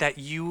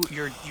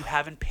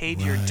haven't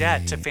paid your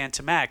debt to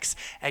Phantom X,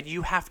 and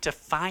you have to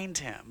find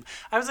him.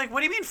 I was like,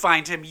 what do you mean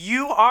find him?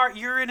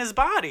 You're in his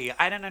body.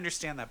 I didn't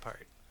understand that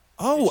part.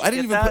 Oh, I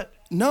didn't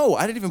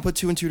even put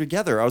two and two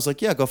together. I was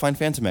like, yeah, go find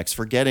Phantom X,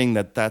 forgetting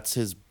that that's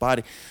his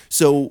body.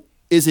 So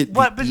is it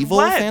evil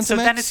Phantom X? So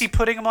then is he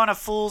putting him on a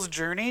fool's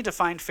journey to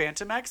find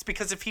Phantom X?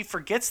 Because if he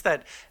forgets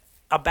that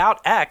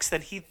about X,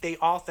 then they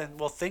all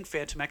will think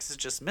Phantom X is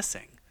just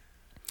missing.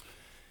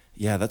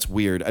 Yeah, that's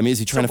weird. I mean, is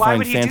he trying to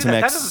find Phantom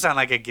X? That doesn't sound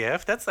like a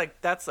gift.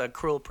 That's a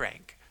cruel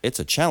prank. It's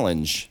a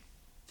challenge.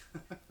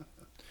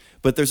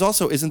 But there's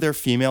also, isn't there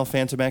female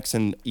Phantom X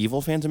and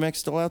evil Phantom X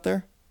still out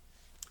there?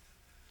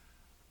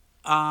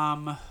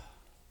 Oh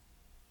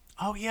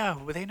yeah,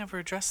 well, they never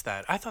addressed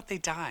that. I thought they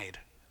died.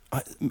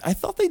 I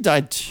thought they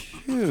died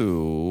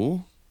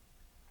too.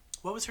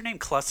 What was her name?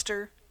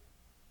 Cluster?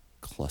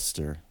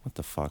 What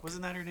the fuck?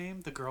 Wasn't that her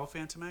name? The girl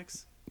Phantom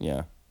X?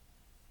 Yeah.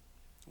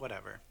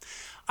 Whatever.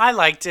 I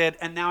liked it,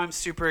 and now I'm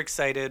super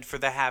excited for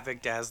the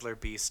Havoc, Dazzler,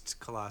 Beast,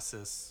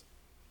 Colossus,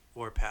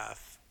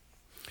 Warpath.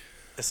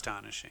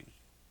 Astonishing.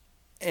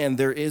 And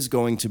there is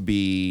going to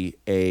be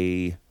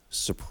a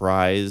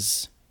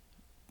surprise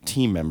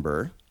team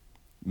member.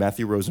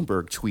 Matthew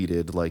Rosenberg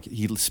tweeted, like,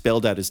 he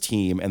spelled out his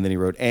team, and then he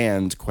wrote,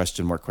 and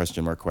question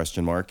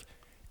mark.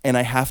 And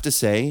I have to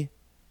say,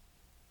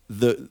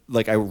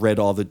 I read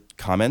all the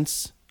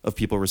comments. of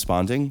people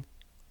responding,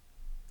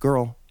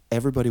 girl,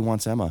 everybody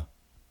wants Emma.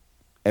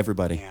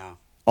 Everybody. Yeah.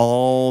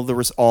 All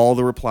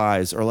the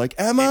replies are like,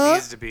 Emma. It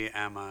needs to be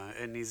Emma.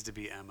 It needs to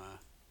be Emma.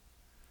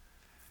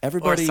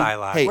 Everybody. Or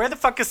Psylocke. Hey, Where the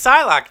fuck is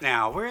Psylocke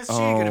now? Where is she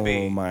gonna be?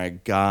 oh my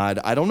God.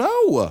 I don't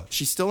know.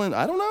 She's still in.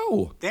 I don't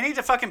know. They need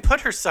to fucking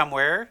put her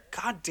somewhere.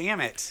 God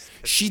damn it.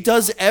 She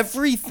does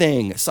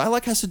everything.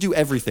 Psylocke has to do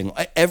everything.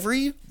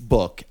 Every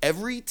book,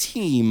 every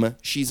team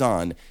she's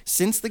on,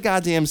 since the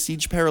goddamn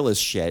Siege Perilous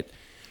shit,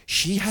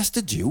 she has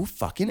to do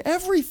fucking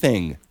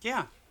everything.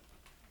 Yeah.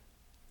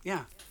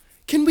 Yeah.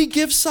 Can we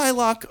give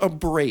Psylocke a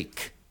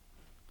break?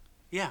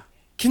 Yeah.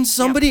 Can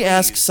somebody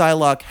ask please.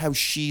 Psylocke how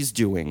she's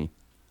doing?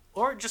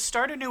 Or just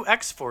start a new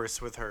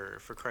X-Force with her,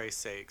 for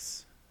Christ's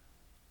sakes.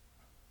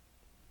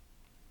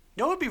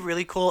 You know what would be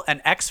really cool? An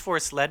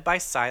X-Force led by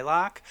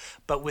Psylocke,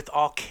 but with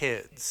all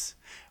kids.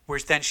 Where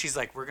then she's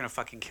like, we're going to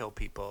fucking kill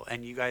people.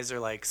 And you guys are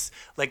like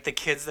the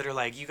kids that are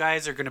like, you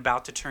guys are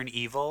about to turn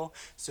evil,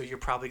 so you're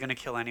probably going to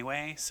kill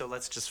anyway. So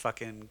let's just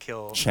fucking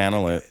kill.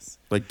 Channel you it. guys.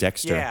 Like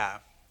Dexter. Yeah.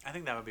 I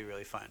think that would be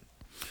really fun.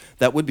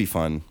 That would be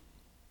fun.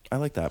 I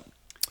like that.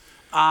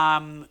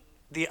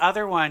 The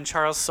other one,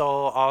 Charles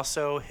Soule,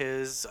 also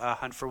his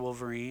Hunt for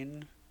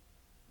Wolverine.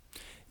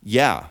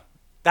 Yeah.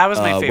 That was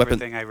my favorite Weapon-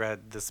 thing I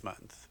read this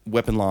month.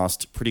 Weapon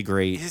Lost. Pretty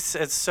great.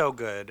 It's so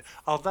good.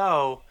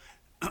 Although,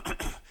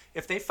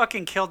 if they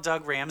fucking kill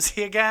Doug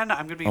Ramsey again,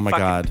 I'm going to be Oh my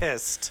fucking God.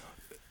 pissed.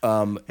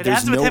 It There's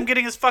ends with no- him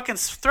getting his fucking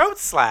throat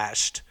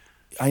slashed.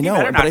 I He know.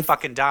 better but not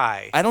fucking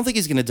die. I don't think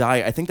he's going to die.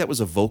 I think that was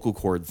a vocal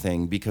cord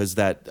thing because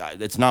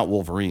it's not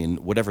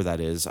Wolverine, whatever that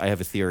is. I have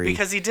a theory.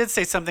 Because he did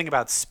say something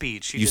about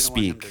speech. He you didn't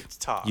speak. want him to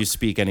talk. You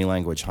speak any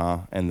language,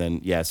 huh? And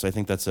then, yes, I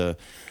think that's a...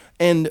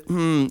 And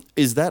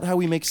is that how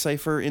we make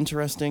Cypher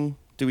interesting?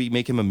 Do we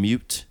make him a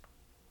mute?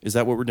 Is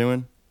that what we're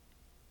doing?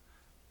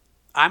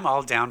 I'm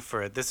all down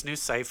for it. This new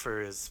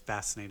Cypher is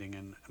fascinating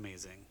and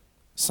amazing.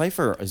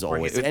 Cypher is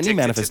always... he's addicted Any to the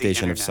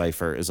manifestation of internet.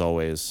 Cypher is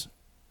always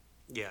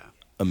Yeah.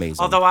 amazing.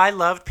 Although I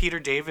loved Peter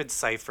David's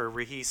Cypher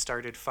where he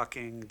started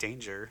fucking the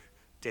Danger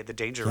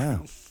Yeah.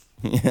 Room.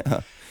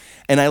 Yeah.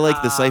 And I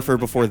like the Cypher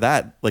before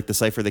that, like the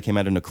Cypher that came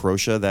out in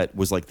Necrotia that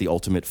was like the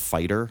ultimate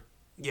fighter.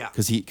 Yeah.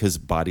 Because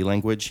body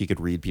language, he could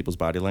read people's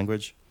body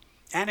language.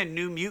 And in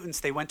New Mutants,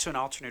 they went to an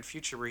alternate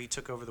future where he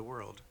took over the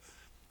world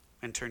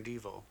and turned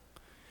evil.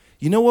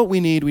 You know what we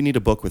need? We need a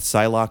book with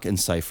Psylocke and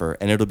Cypher,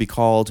 and it'll be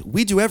called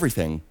We Do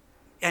Everything.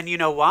 And you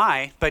know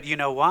why? But you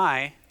know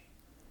why?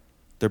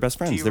 They're best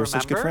friends. you They were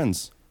such good remember?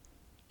 friends.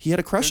 He had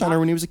a crush They're on her not-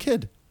 when he was a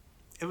kid.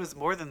 It was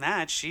more than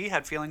that. She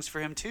had feelings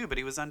for him too, but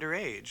he was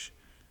underage.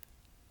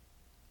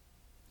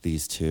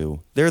 These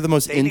two. They're the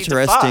most They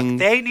interesting. Need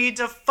to fuck. They need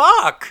to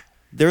fuck.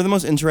 They're the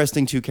most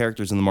interesting two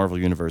characters in the Marvel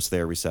Universe.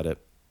 There, we said it.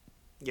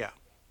 Yeah.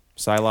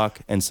 Psylocke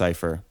and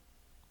Cypher.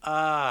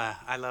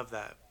 I love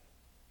that.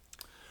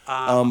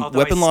 Although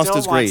Weapon I Lost still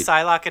is want great.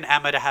 Psylocke and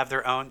Emma to have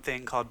their own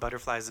thing called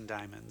Butterflies and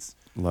Diamonds.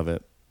 Love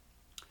it.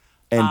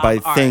 And by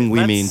all thing,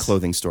 right, we mean let's-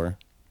 clothing store.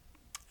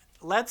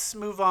 Let's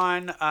move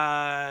on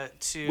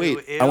to.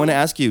 Wait, Ew. I want to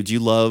ask you: Do you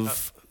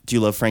love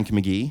Frank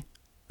McGee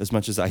as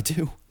much as I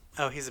do?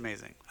 Oh, he's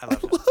amazing. I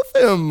love him. Love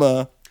him.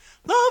 Love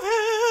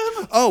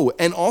him. Oh,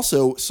 and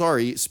also,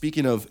 sorry.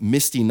 Speaking of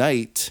Misty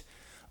Knight,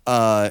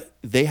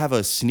 they have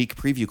a sneak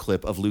preview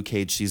clip of Luke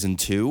Cage season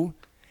 2,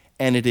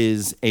 and it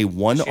is a She have the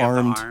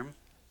one-armed. arm?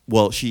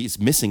 Well, she's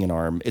missing an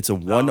arm. It's a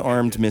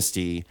one-armed good.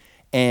 Misty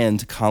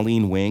and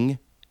Colleen Wing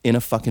in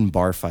a fucking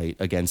bar fight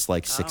against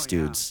like six yeah.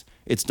 dudes.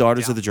 It's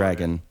Daughters Down of the for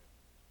Dragon.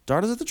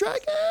 Daughters of the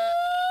Dragon.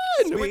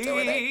 We're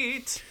doing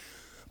it. Sweet.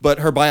 But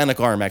her bionic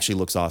arm actually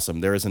looks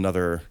awesome. There is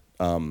another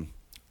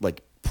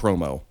like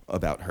promo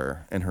about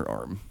her and her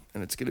arm,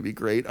 and it's gonna be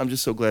great. I'm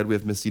just so glad we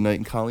have Misty Knight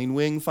and Colleen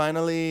Wing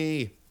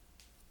finally.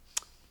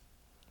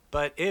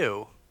 But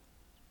ew.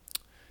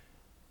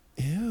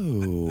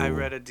 Ew. I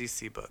read a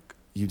DC book.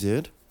 You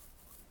did?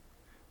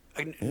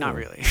 Not Ew.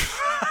 really.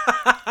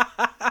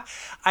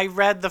 I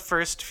read the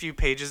first few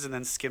pages and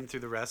then skimmed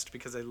through the rest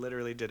because I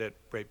literally did it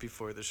right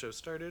before the show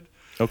started.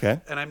 Okay.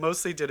 And I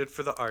mostly did it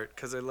for the art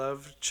because I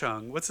love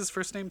Chung. What's his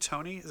first name?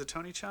 Tony? Is it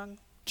Tony Chung?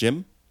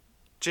 Jim?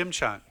 Jim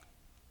Chung.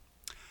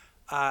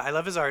 I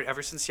love his art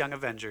ever since Young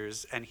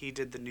Avengers, and he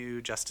did the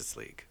new Justice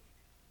League,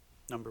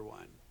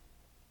 #1.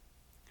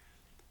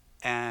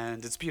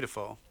 And it's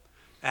beautiful.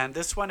 And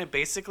this one, it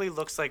basically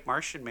looks like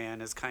Martian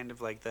Man is kind of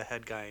like the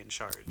head guy in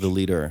charge. The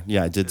leader.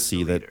 Yeah, I did Is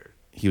see the that leader.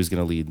 he was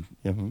gonna lead.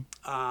 Yeah.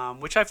 mhm.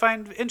 Which I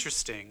find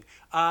interesting.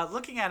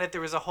 Looking at it, there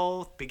was a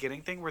whole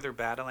beginning thing where they're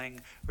battling,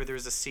 where there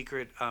was a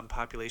secret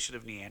population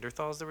of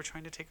Neanderthals that were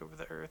trying to take over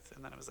the Earth,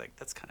 and then I was like,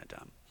 that's kind of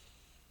dumb.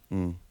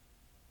 Mm.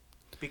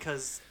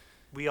 Because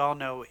we all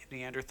know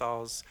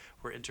Neanderthals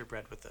were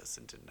interbred with us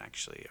and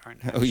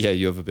aren't. Oh yeah,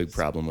 you have a big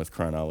problem with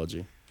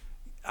chronology.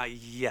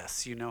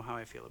 Yes, you know how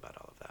I feel about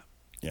all of that.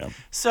 Yeah.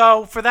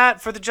 So for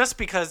just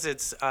because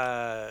it's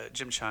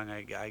Jim Chung,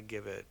 I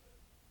give it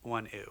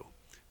 1 ew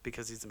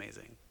because he's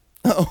amazing.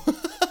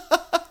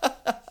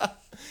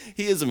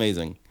 He is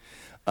amazing.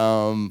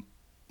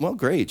 Well,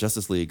 great.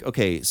 Justice League.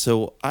 Okay,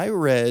 so I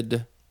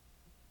read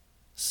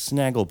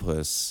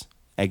Snagglepuss,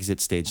 exit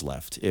stage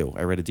left. Ew,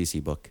 I read a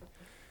DC book.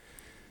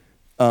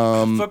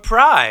 For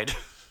Pride.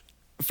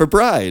 For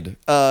Bride,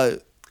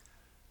 it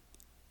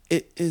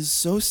is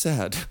so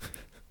sad.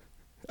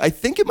 I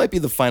think it might be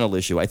the final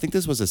issue. I think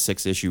this was a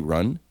 6-issue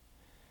run.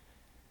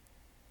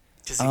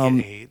 Does he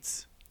get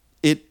AIDS?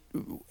 But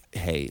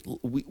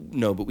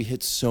we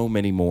hit so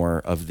many more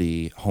of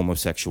the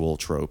homosexual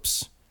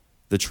tropes,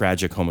 the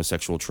tragic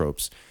homosexual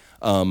tropes.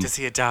 Does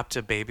he adopt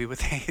a baby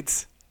with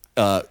AIDS?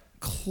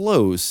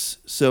 Close.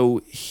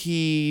 So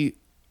he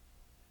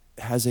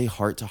has a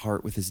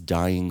heart-to-heart with his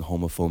dying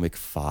homophobic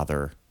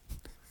father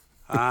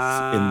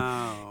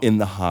in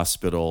the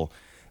hospital.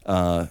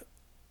 Who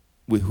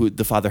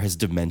the father has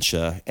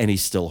dementia and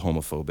he's still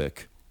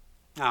homophobic.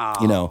 Oh.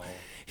 You know,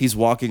 he's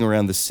walking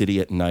around the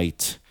city at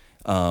night.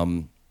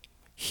 The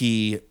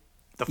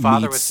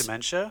father with meets-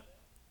 dementia?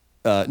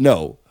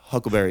 No,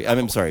 Huckleberry.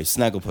 I'm sorry,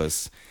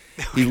 Snagglepuss.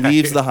 He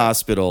leaves the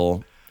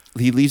hospital.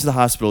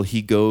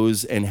 He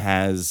goes and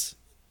has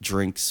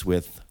drinks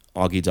with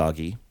Augie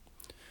Doggy,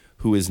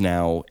 who is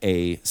now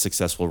a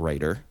successful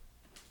writer.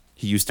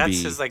 He used to be.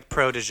 That's his like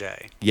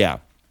protege. Yeah.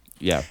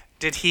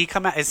 Did he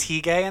come out? Is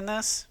he gay in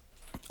this?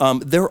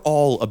 They're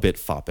all a bit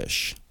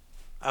foppish.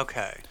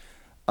 Okay.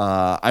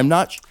 I'm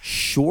not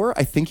sure.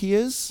 I think he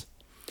is.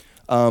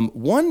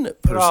 One person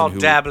They're all who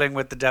dabbling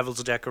with the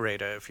devil's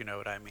decorator, if you know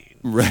what I mean.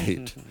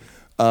 right.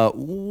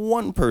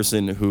 One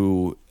person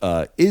who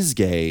is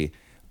gay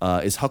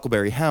is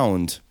Huckleberry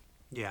Hound,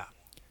 Yeah.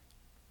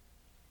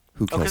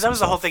 who kills Because that was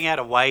the whole himself. thing. He had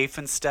a wife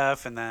and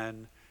stuff, and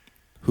then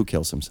Who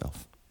kills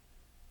himself?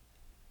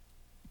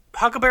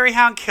 Huckleberry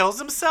Hound kills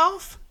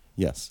himself?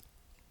 Yes.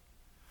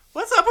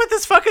 What's up with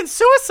this fucking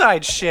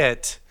suicide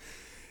shit?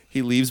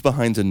 He leaves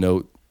behind a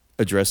note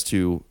addressed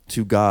to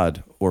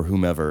God or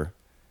whomever,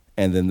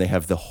 and then they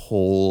have the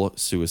whole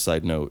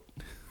suicide note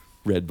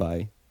read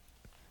by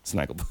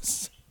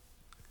Snagglepuss.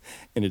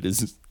 And it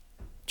is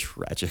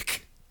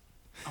tragic.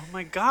 Oh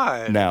my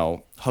god.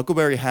 Now,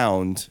 Huckleberry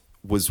Hound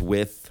was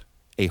with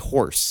a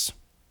horse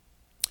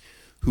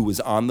who was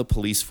on the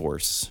police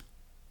force.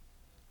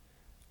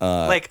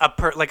 Like a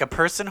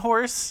person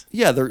horse?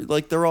 Yeah,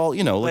 they're all,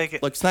 you know, like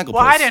Snagglepuss.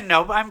 Well, I didn't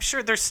know, but I'm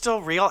sure they're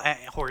still real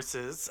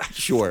horses.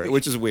 Sure,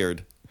 which is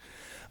weird.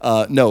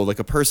 No, like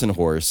a person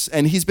horse.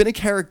 And he's been a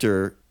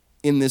character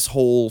in this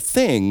whole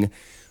thing,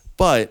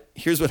 but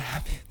here's what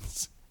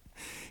happens.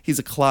 He's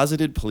a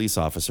closeted police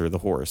officer, the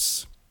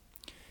horse.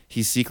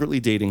 He's secretly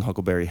dating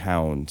Huckleberry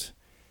Hound.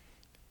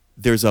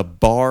 There's a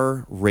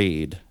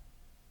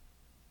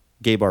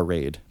gay bar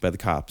raid by the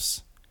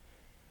cops.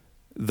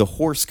 The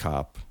horse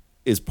cop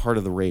is part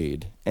of the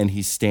raid, and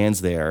he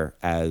stands there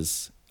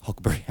as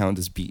Huckleberry Hound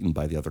is beaten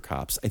by the other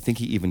cops. I think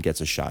he even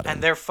gets a shot in.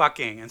 And they're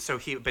fucking, and so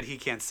he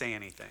can't say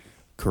anything.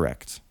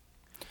 Correct.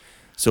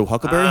 So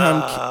Huckleberry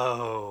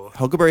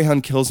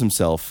Hound kills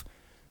himself.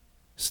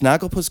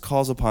 Snagglepuss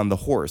calls upon the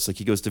horse, like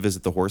he goes to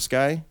visit the horse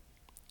guy.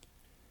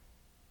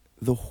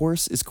 The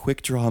horse is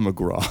Quick Draw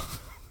McGraw.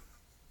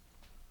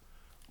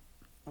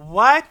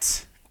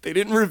 What? They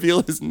didn't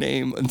reveal his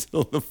name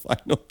until the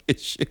final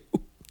issue.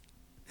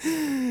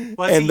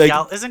 Was And he like-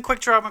 yellow? Isn't Quick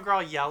Draw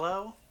McGraw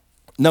yellow?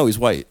 No, he's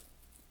white.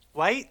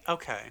 White?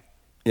 Okay.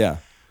 Yeah.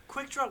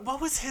 Quick Draw.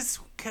 What was his?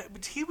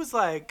 He was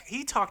like,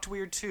 he talked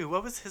weird too.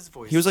 What was his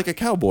voice? He was like a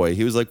cowboy.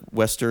 He was like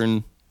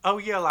Western. Oh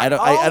yeah, like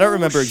I don't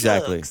remember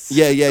exactly. shucks.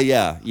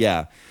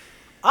 Yeah.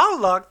 I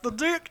like the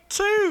dick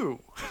too.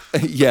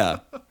 Yeah.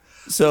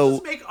 So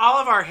Let's make all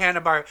of our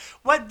Hanna-Barbera.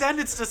 What then?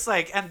 It's just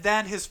like, and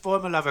then his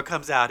former lover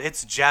comes out.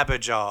 It's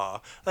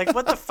Jabberjaw. Like,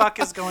 what the fuck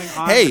is going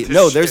on? hey, with this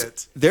no,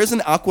 shit? there's an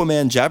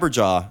Aquaman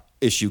Jabberjaw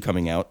issue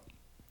coming out.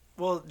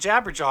 Well,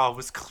 Jabberjaw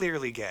was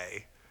clearly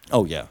gay.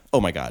 Oh yeah. Oh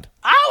my God.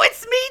 Oh,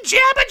 it's me,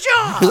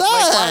 Jabberjaw.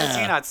 Like, why is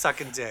he not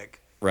sucking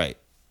dick? Right.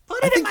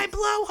 Put I it in think my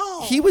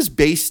blowhole. He was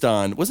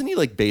wasn't he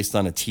like based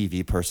on a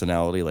TV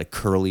personality like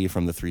Curly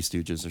from the Three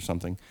Stooges or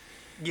something?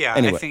 Yeah,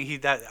 Anyway. I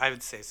think I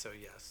would say so.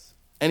 Yes.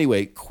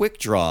 Anyway, Quick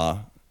Draw,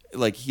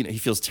 like he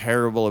feels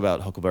terrible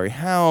about Huckleberry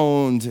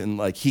Hound, and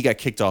like he got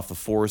kicked off the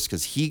force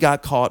because he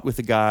got caught with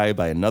a guy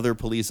by another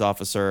police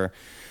officer.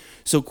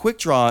 So Quick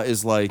Draw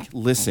is like,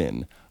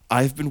 listen,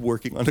 I've been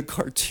working on a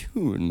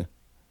cartoon.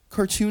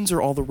 Cartoons are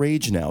all the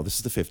rage now. This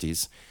is the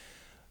 50s.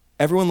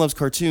 Everyone loves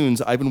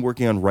cartoons. I've been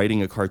working on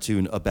writing a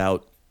cartoon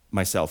about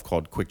myself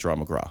called Quick Draw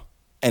McGraw.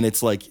 And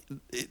it's like,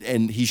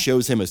 and he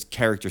shows him a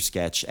character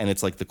sketch, and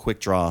it's like the Quick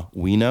Draw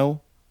we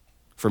know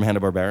from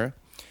Hanna-Barbera.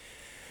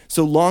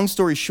 So long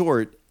story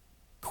short,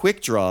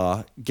 Quick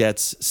Draw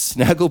gets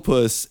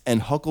Snagglepuss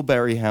and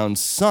Huckleberry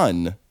Hound's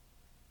son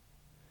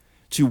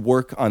to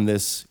work on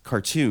this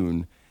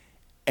cartoon.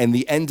 And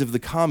the end of the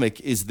comic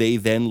is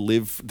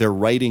their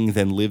writing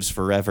then lives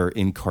forever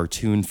in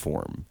cartoon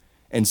form.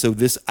 And so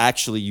this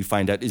actually, you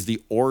find out, is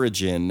the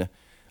origin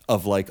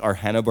of like our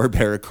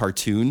Hanna-Barbera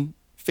cartoon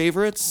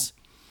favorites.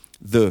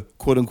 The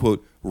quote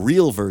unquote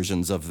real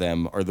versions of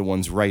them are the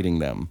ones writing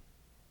them.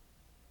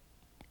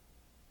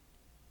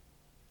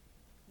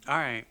 All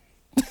right.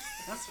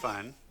 That's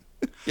fun.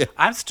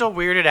 I'm still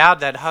weirded out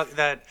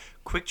that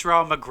Quick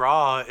Draw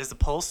McGraw is a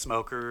pole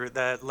smoker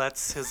that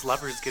lets his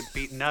lovers get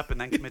beaten up and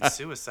then commits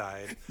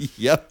suicide.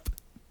 Yep.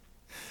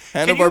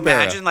 Can you Hanna-Barbera.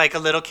 imagine like a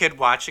little kid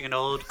watching an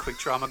old Quick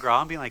Draw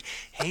McGraw and being like,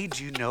 "Hey,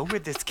 do you know where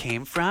this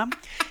came from?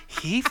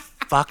 He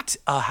fucked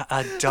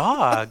a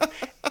dog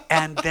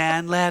and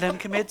then let him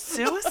commit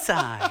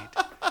suicide.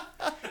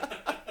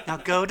 Now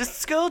go to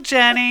school,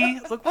 Jenny.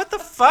 Look, what the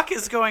fuck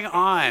is going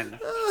on?"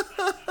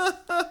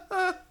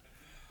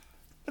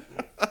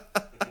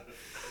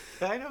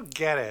 I don't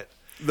get it.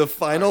 The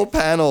final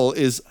panel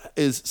is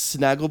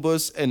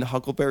Snagglepuss and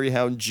Huckleberry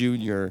Hound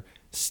Jr.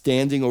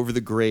 standing over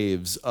the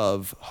graves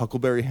of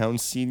Huckleberry Hound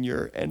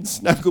Sr. and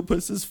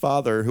Snagglepuss's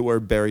father, who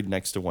are buried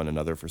next to one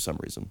another for some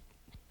reason.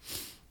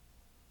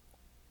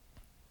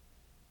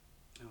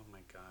 Oh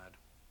my god.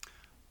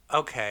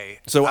 Okay.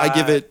 So I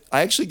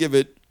actually give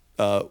it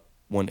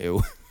one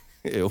ew.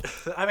 Ew.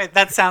 I mean,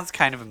 that sounds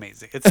kind of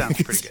amazing. It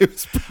sounds pretty good. It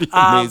was pretty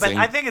amazing.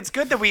 But I think it's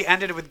good that we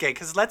ended it with gay,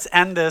 because let's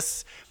end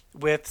this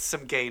with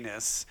some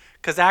gayness.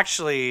 Because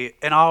actually,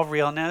 in all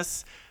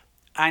realness,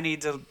 I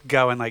need to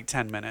go in like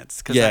 10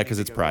 minutes. Yeah, because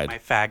it's Pride. My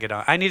faggot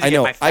on. I need to I get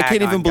know. my fag I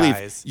can't even on, believe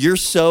guys. you're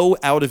so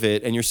out of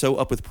it and you're so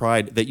up with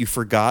Pride that you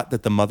forgot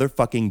that the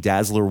motherfucking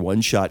Dazzler one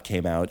shot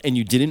came out and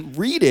you didn't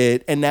read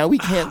it, and now we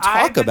can't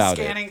talk about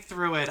it. I've been scanning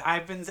through it.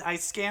 I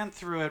scanned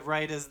through it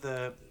right as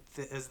the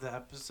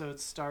episode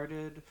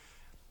started.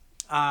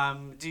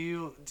 Do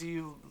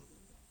you?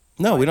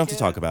 No, we like don't have to it?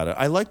 talk about it.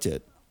 I liked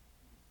it.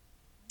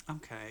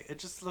 Okay, it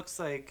just looks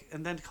like,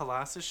 and then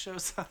Colossus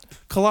shows up.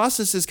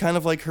 Colossus is kind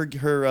of like her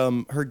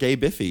gay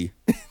Biffy.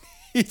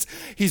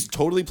 he's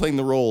totally playing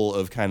the role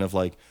of kind of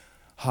like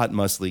hot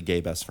muscly gay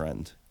best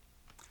friend.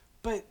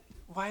 But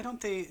why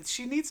don't they?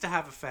 She needs to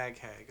have a fag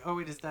hag. Oh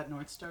wait, is that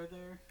North Star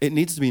there? It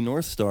needs to be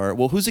North Star.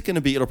 Well, who's it going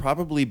to be? It'll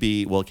probably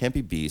be, well, it can't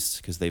be Beast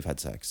because they've had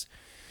sex.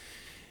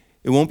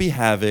 It won't be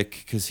Havoc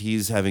because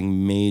he's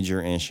having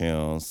major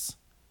issues.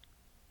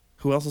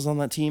 Who else is on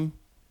that team?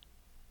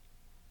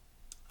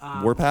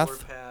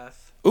 Warpath?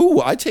 Ooh,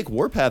 I take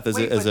Warpath as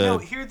Wait, a. no,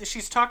 here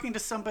she's talking to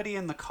somebody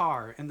in the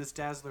car in this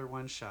Dazzler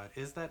one shot.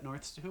 Is that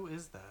North? Who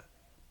is that?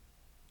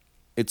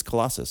 It's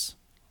Colossus.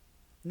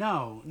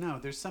 No,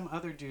 there's some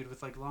other dude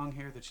with like long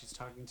hair that she's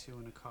talking to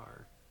in a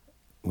car.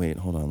 Wait,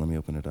 hold on. Let me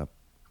open it up.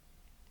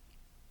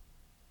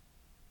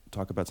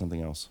 Talk about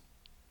something else.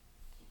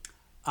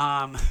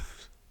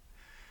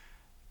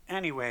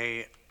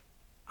 Anyway,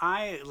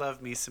 I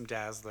love me some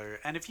Dazzler,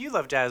 and if you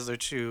love Dazzler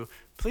too,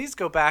 please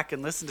go back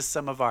and listen to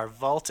some of our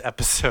Vault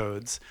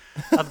episodes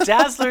of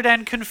Dazzlered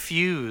and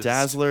Confused.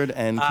 Dazzlered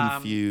and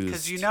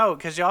Confused.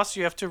 Because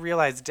you have to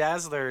realize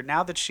Dazzler,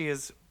 now that she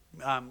is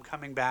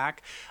coming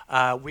back,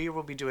 we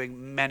will be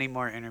doing many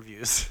more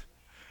interviews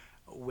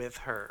with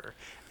her.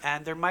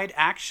 And there might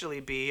actually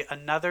be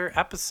another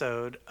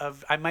episode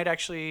of, I might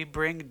actually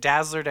bring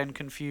Dazzlered and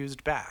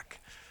Confused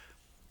back.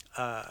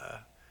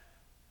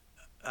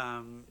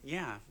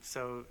 Yeah,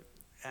 so,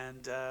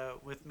 and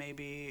with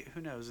maybe,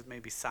 who knows, with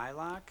maybe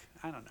Psylocke?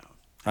 I don't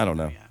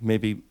know. Yeah.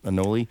 Maybe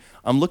Anoli.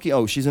 I'm looking.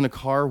 Oh, she's in a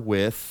car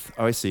with.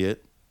 Oh, I see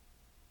it.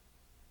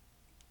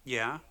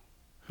 Yeah.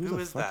 Who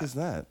the fuck is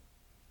that?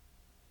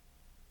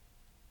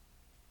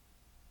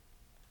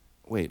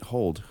 Wait,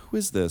 hold. Who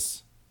is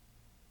this?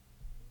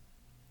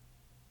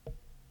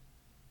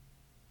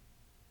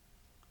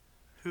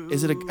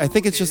 Is it? I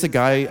think it's just a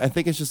guy. I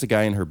think it's just a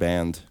guy in her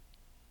band.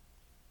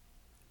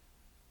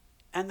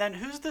 And then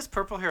who's this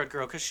purple-haired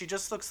girl? Because she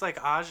just looks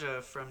like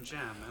Aja from Gem.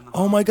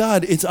 Oh my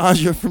God, it's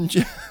Aja from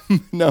Gem.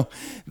 No,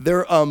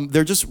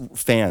 they're just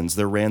fans.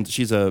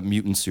 She's a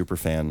mutant super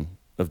fan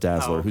of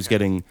Dazzler who's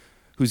getting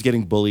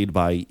bullied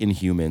by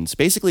Inhumans.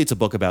 Basically, it's a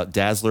book about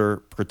Dazzler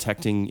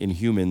protecting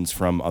Inhumans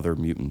from other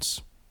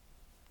mutants.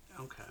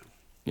 Okay.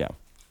 Yeah.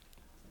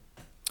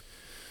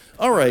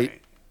 All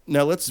right.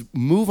 Now let's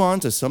move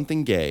on to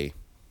something gay.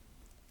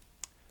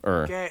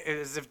 Gay,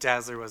 as if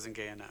Dazzler wasn't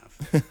gay enough.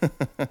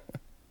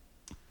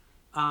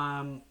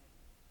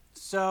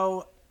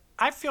 So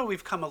I feel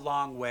we've come a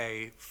long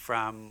way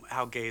from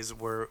how gays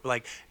were,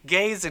 like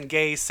gays and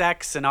gay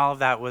sex and all of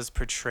that was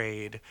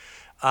portrayed.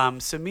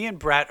 So me and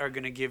Brett are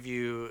going to give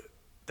you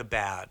the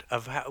bad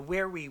of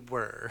where we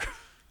were.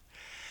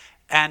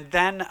 And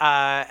then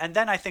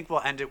I think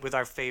we'll end it with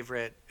our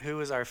favorite, who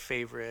is our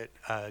favorite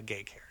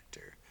gay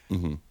character.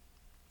 Mm-hmm.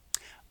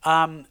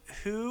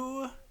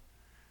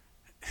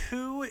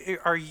 Who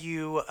are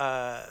you?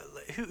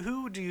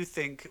 Who do you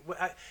think?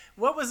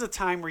 What was a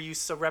time where you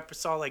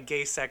saw like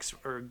gay sex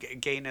or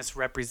gayness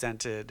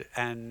represented,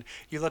 and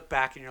you look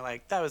back and you're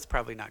like, that was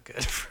probably not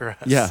good for us.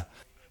 Yeah.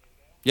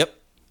 Yep.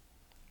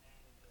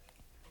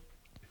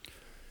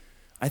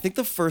 I think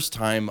the first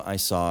time I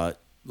saw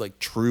like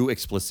true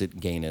explicit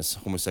gayness,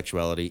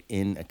 homosexuality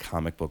in a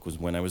comic book was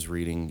when I was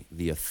reading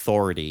The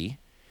Authority.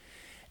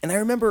 And I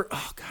remember,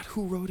 oh God,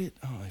 who wrote it?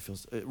 Oh, I feel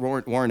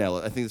Warren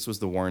Ellis. I think this was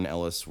the Warren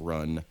Ellis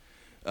run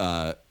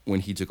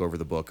when he took over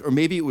the book, or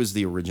maybe it was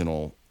the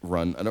original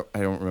run. I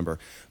don't remember.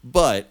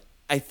 But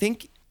I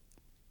think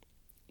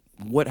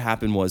what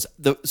happened was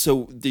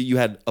you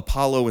had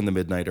Apollo and the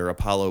Midnighter.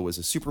 Apollo was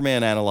a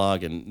Superman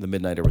analog, and the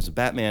Midnighter was a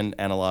Batman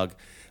analog,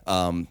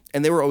 and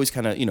they were always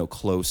kind of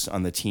close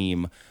on the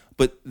team.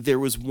 But there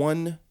was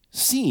one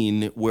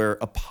scene where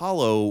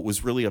Apollo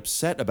was really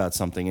upset about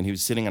something, and he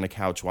was sitting on a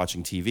couch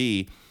watching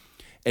TV,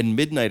 and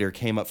Midnighter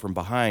came up from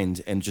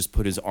behind and just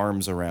put his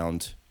arms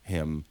around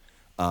him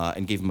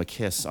and gave him a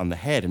kiss on the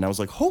head, and I was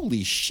like,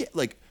 holy shit!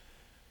 Like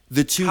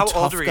the two How tough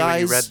old were you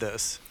guys. when you read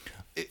this?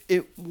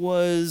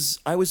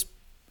 I was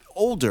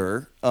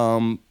older.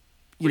 I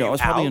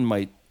was probably out? in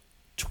my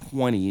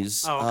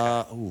 20s.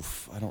 Oh,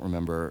 okay. I don't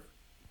remember.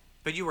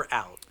 But you were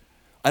out.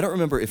 I don't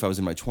remember if I was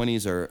in my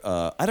 20s or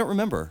I don't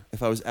remember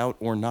if I was out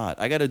or not.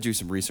 I got to do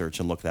some research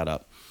and look that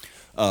up.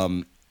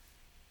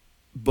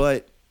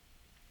 But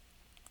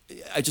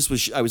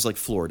I was like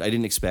floored. I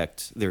didn't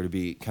expect there to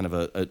be kind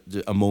of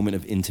a moment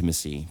of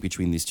intimacy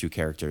between these two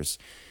characters.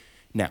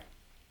 Now,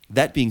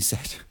 that being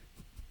said,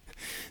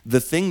 the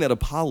thing that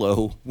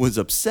Apollo was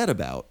upset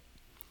about,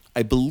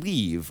 I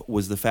believe,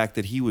 was the fact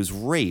that he was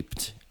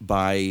raped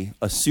by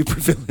a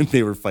supervillain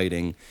they were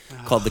fighting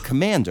called the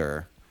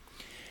Commander.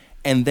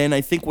 And then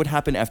I think what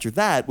happened after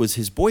that was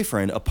his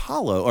boyfriend,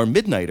 Apollo, or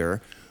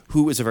Midnighter,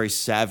 who is a very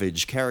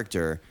savage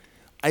character.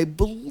 I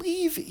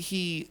believe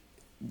he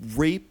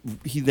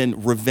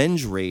then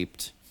revenge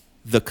raped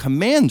the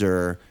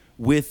Commander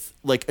with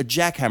like a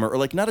jackhammer or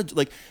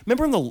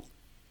remember in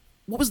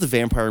what was the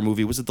vampire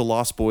movie? Was it The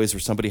Lost Boys,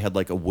 where somebody had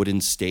like a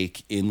wooden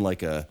stake in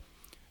like a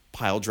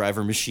pile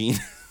driver machine?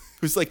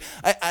 It was like,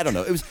 I don't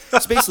know.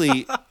 It's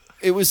basically,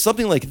 it was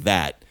something like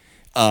that.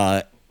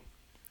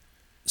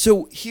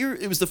 So here,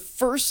 it was the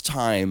first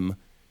time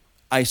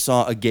I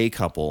saw a gay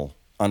couple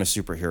on a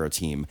superhero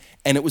team,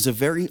 and it was a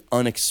very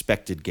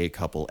unexpected gay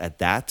couple at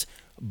that.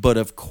 But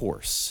of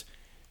course,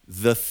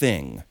 the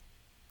thing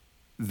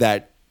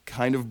that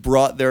kind of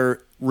brought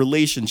their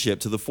relationship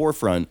to the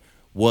forefront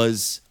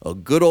was a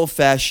good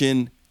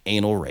old-fashioned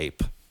anal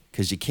rape,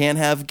 because you can't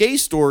have gay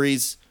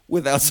stories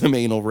without some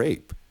anal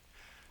rape.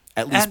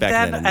 At least back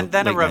then. And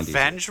then a late 90s.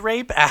 revenge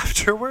rape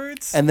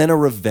afterwards? And then a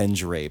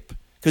revenge rape.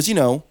 Because,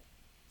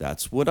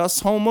 that's what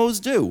us homos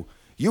do.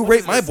 You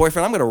rape my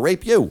boyfriend, I'm going to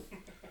rape you.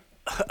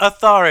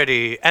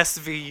 Authority,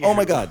 SVU. Oh,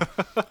 my God.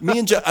 Me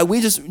and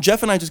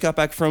Jeff and I just got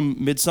back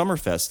from Midsummer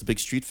Fest, the big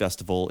street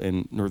festival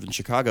in northern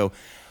Chicago.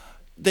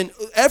 Then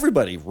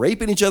everybody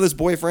raping each other's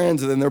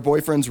boyfriends, and then their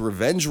boyfriends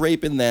revenge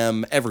raping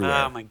them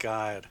everywhere. Oh, my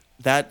God.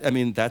 That's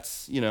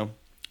that's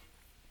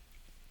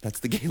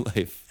the gay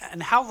life.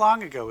 And how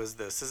long ago is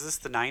this? Is this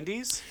the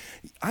 90s?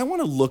 I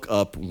want to look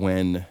up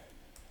when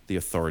the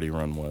Authority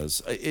run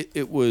was.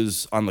 It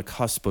was on the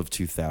cusp of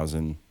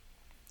 2000.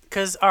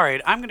 Because, all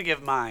right, I'm going to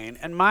give mine.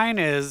 And mine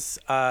is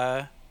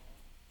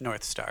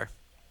North Star.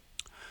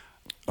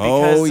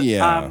 Oh,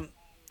 yeah.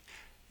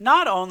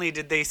 Not only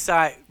did they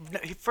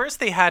first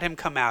they had him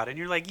come out, and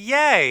you're like,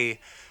 yay,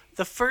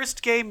 the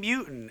first gay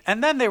mutant.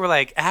 And then they were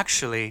like,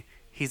 actually,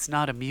 he's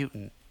not a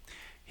mutant.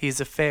 He's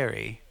a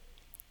fairy.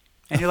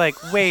 And you're like,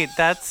 wait,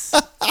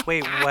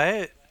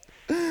 what?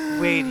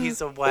 Wait,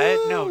 he's a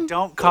what? No,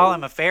 don't call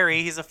him a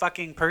fairy. He's a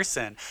fucking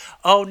person.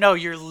 Oh, no,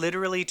 you're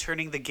literally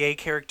turning the gay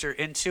character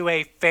into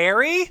a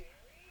fairy?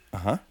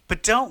 Uh-huh.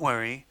 But don't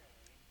worry.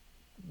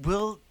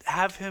 We'll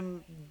have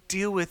him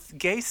deal with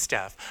gay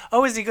stuff.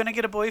 Oh, is he going to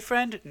get a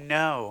boyfriend?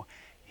 No.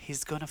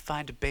 He's going to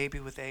find a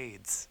baby with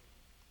AIDS.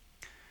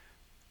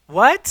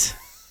 What?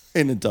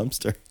 In a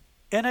dumpster.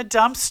 In a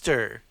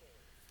dumpster.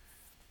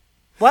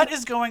 What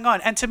is going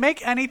on? And to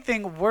make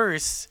anything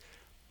worse,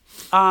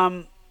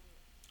 I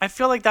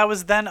feel like that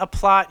was then a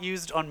plot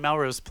used on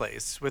Melrose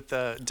Place with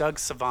Doug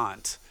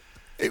Savant.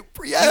 Yeah.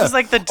 He was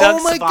like the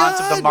Doug Savant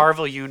God. of the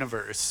Marvel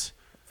Universe.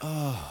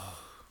 You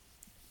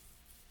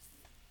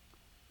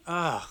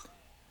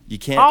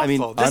can't. Awful. I mean,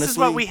 This honestly, is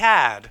what we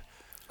had.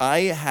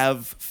 I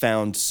have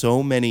found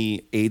so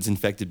many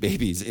AIDS-infected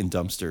babies in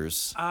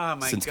dumpsters Oh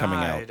my since God. coming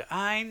out.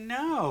 I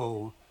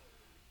know.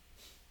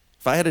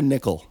 If I had a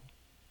nickel,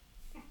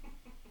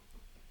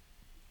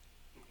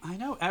 I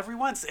know.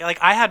 Everyone's like,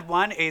 I had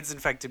one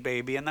AIDS-infected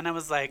baby, and then I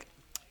was like,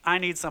 I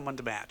need someone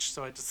to match.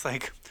 So I just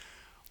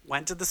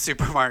went to the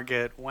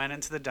supermarket, went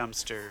into the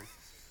dumpster.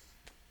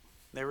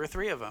 There were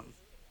 3 of them.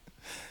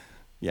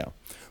 yeah.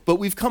 But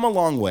we've come a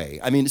long way.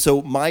 I mean,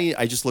 so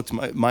I just looked.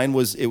 Mine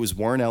was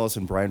Warren Ellis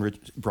and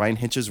Brian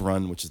Hitch's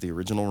run, which is the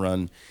original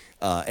run,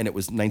 and it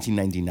was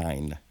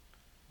 1999.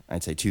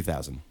 I'd say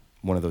 2000.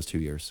 One of those 2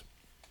 years.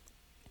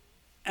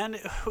 And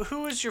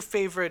who is your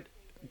favorite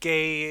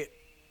gay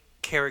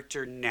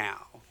character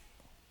now?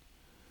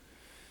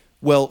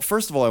 Well,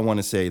 first of all, I want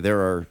to say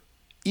there are,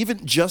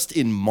 even just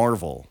in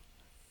Marvel,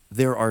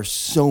 there are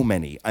so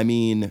many. I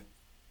mean,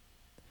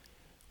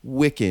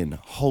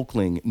 Wiccan,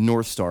 Hulkling,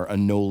 Northstar,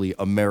 Anoli,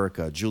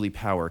 America, Julie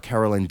Power,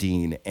 Carol Ann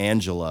Dean,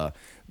 Angela,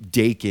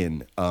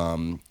 Dakin,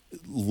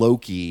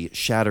 Loki,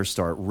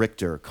 Shatterstar,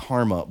 Richter,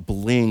 Karma,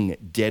 Bling,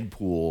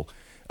 Deadpool,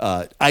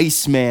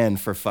 Iceman,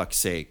 for fuck's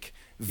sake,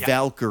 Yeah.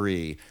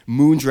 Valkyrie,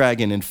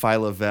 Moondragon and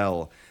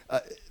Phyla-Vell,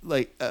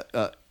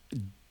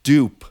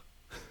 Dupe.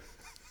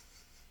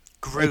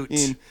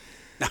 Groot.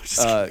 No, I'm just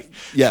kidding.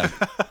 Yeah.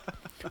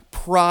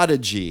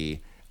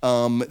 Prodigy.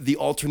 The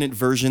alternate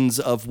versions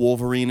of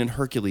Wolverine and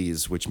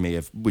Hercules, which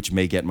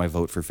may get my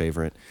vote for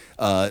favorite.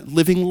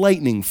 Living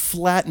Lightning,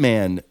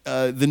 Flatman,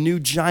 the new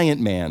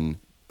Giant Man.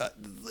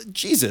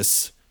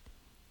 Jesus.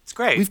 It's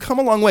great. We've come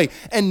a long way,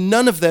 and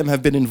none of them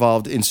have been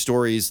involved in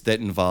stories that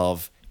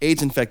involve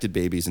AIDS-infected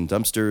babies in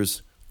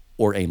dumpsters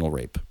or anal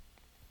rape.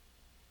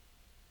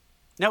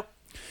 Nope.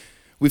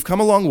 We've come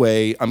a long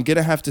way. I'm going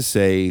to have to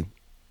say,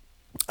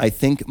 I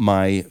think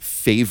my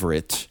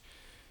favorite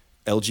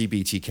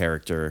LGBT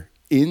character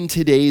in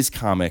today's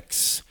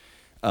comics,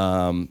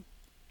 Bobby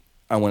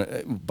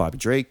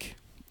Drake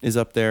is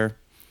up there.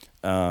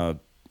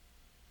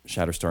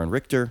 Shatterstar and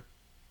Richter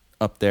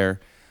up there.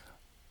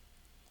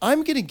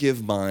 I'm going to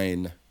give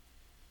mine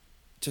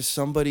to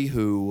somebody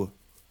who,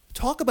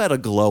 talk about a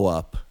glow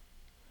up.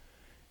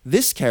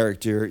 This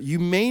character, you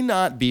may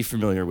not be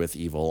familiar with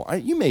Evil.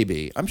 You may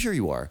be. I'm sure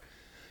you are.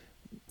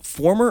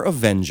 Former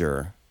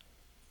Avenger,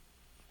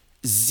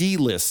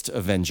 Z-list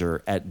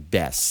Avenger at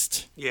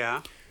best.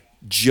 Yeah.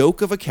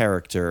 Joke of a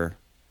character.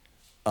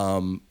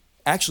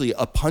 Actually,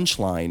 a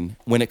punchline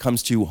when it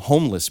comes to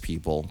homeless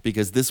people,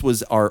 because this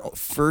was our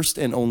first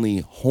and only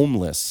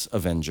homeless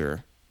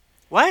Avenger.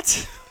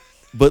 What?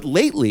 But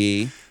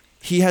lately,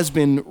 he has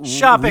been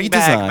Shopping redesigned.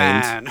 bag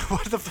man.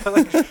 What the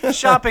fuck?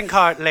 Shopping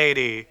cart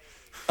lady.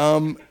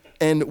 And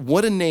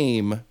what a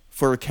name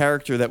for a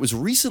character that was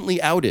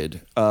recently outed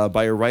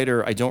by a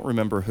writer, I don't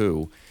remember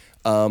who.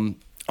 I'm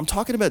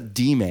talking about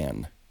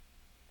D-Man.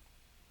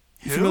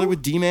 You familiar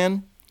with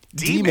D-Man?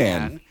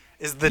 D-Man?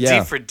 Is the Yeah.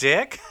 D for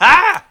dick?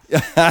 Ha!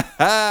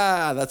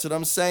 That's what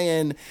I'm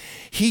saying.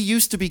 He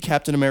used to be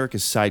Captain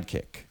America's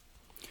sidekick.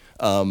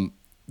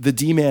 The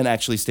D-Man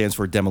actually stands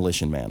for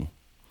Demolition Man.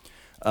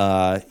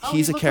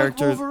 He's a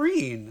character. Like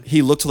Wolverine.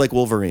 He looked like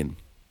Wolverine.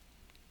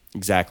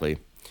 Exactly.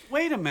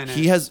 Wait a minute.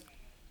 He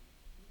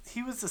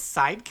was the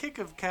sidekick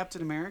of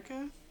Captain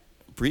America?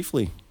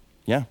 briefly.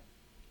 Yeah.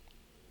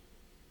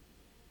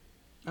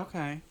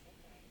 Okay.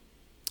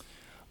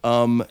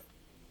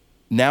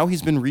 Now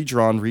he's been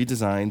redrawn,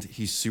 redesigned.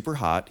 He's super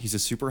hot. He's a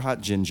super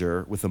hot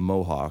ginger with a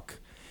mohawk.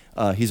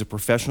 He's a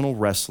professional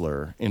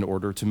wrestler in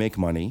order to make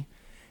money.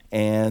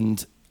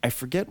 And I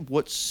forget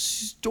what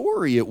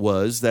story it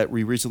was that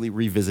we recently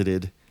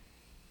revisited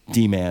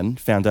D-Man,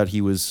 found out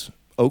he was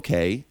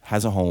okay,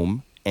 has a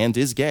home, and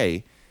is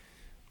gay.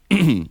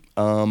 I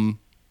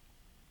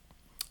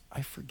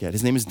forget.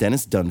 His name is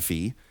Dennis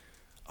Dunphy.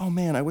 Oh,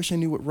 man, I wish I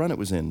knew what run it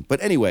was in.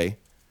 But anyway,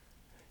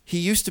 he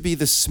used to be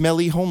the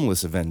smelly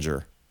homeless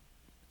Avenger.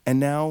 And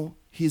now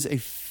he's a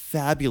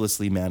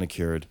fabulously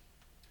manicured,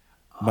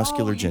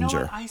 muscular ginger.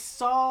 Know what?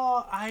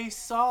 I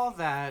saw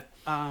that.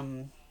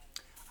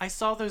 I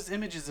saw those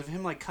images of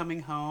him like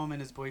coming home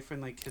and his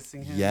boyfriend like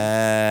kissing him.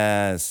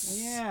 Yes.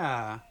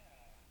 Yeah.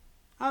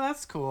 Oh,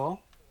 that's cool.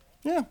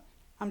 Yeah.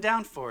 I'm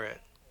down for it.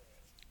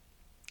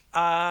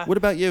 What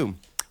about you?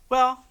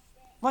 Well,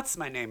 what's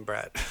my name,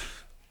 Brett?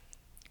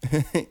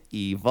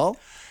 Evil.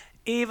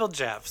 Evil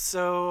Jeff.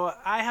 So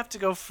I have to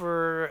go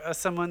for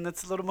someone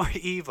that's a little more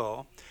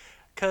evil,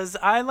 because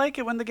I like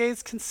it when the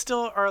gays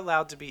are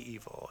allowed to be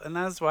evil, and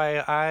that's why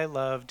I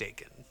love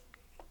Dakin.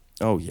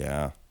 Oh,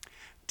 yeah.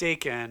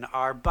 Dakin,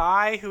 our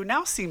bi, who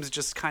now seems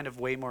just kind of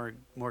way more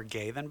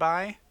gay than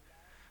bi,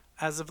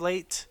 as of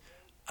late.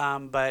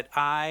 But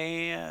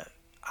I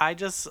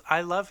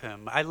love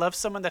him. I love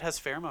someone that has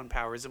pheromone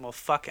powers and will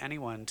fuck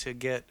anyone to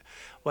get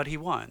what he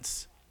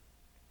wants.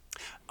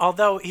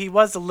 Although he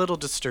was a little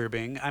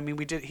disturbing. I mean,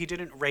 he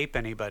didn't rape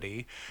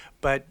anybody,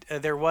 but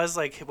there was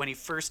like when he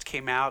first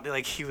came out,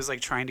 like he was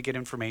like trying to get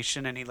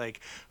information, and he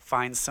like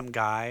finds some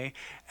guy,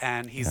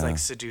 and he's like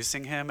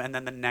seducing him, and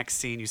then the next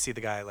scene you see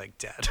the guy like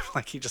dead,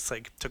 like he just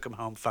like took him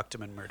home, fucked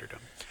him, and murdered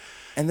him.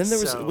 And then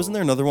wasn't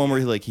there another one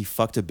where he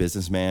fucked a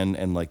businessman,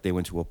 and like they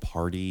went to a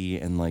party,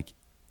 and like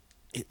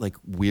it like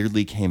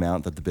weirdly came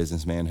out that the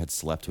businessman had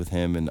slept with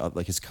him, and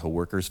like his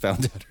coworkers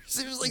found out.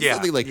 It was like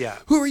something like,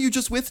 "Who are you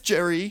just with,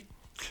 Jerry?"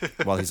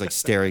 While he's like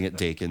staring at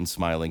Dakin,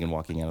 smiling and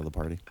walking out of the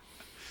party.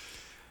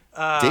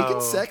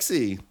 Dakin's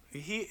sexy.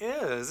 He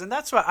is, and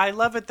that's why I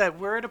love it that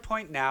we're at a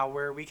point now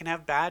where we can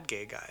have bad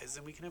gay guys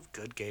and we can have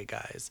good gay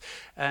guys,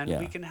 and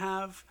we can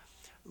have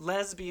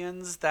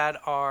lesbians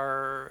that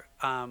are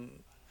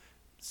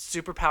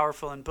super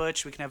powerful and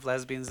butch. We can have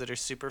lesbians that are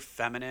super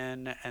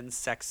feminine and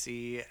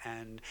sexy,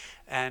 and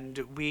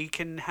we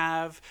can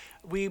have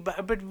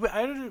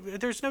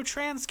there's no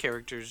trans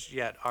characters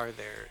yet, are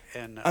there?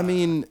 I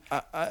mean,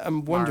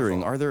 I'm wondering,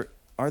 Marvel.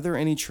 are there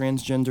any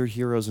transgender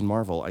heroes in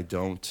Marvel? I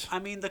don't. I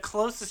mean, the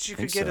closest you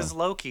could get is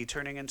Loki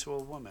turning into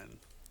a woman,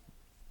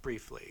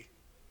 briefly.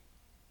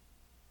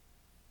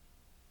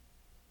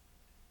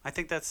 I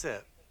think that's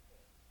it.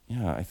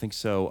 Yeah, I think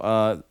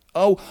so.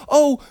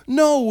 Oh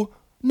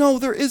no,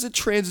 there is a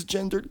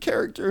transgendered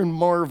character in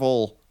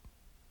Marvel.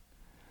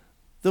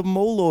 The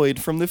Moloid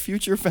from the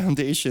Future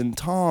Foundation,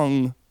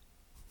 Tong.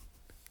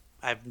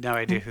 I have no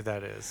idea who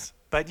that is.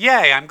 But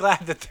yay, I'm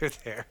glad that they're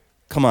there.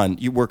 Come on,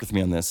 you work with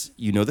me on this.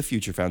 You know the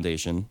Future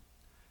Foundation.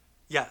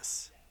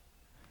 Yes.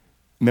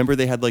 Remember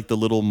they had like the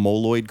little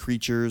moloid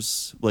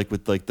creatures, like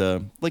with like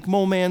the like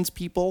Mole Man's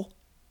people.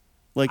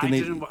 Like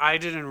I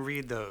didn't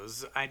read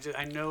those.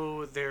 I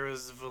know there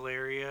was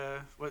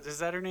Valeria. What is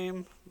that her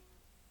name?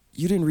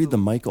 You didn't read the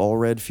Mike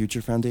Allred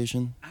Future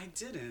Foundation? I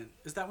didn't.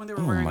 Is that when they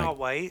were wearing all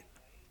white?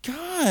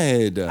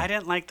 God. I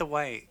didn't like the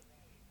white.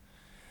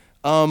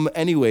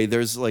 Anyway,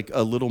 there's like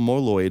a little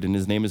moloid and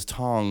his name is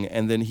Tong,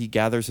 and then he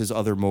gathers his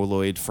other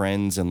moloid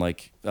friends and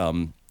like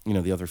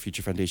the other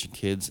Future Foundation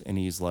kids, and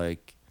he's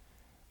like,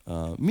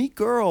 meet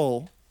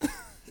girl.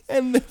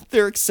 And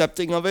they're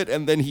accepting of it,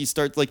 and then he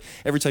starts like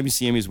every time you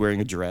see him, he's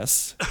wearing a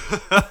dress.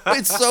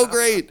 It's so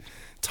great.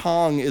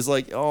 Tong is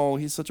like, oh,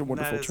 he's such a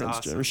wonderful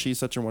transgender. Awesome. She's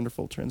such a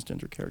wonderful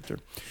transgender character.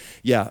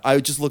 Yeah, I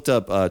just looked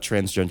up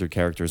transgender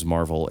characters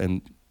Marvel,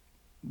 and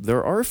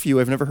there are a few.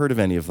 I've never heard of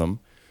any of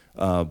them,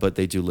 but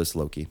they do list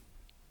Loki.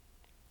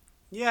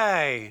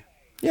 Yay!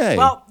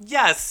 Well,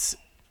 yes.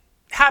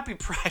 Happy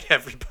Pride,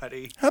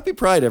 everybody. Happy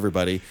Pride,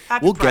 everybody.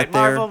 We'll Pride. Get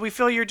there. Marvel, we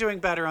feel you're doing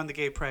better on the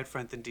gay pride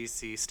front than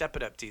DC. Step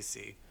it up,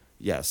 DC.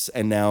 Yes,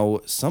 and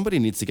now somebody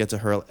needs to get to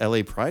her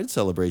LA Pride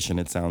celebration,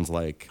 it sounds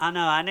like. I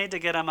know, I need to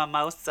get a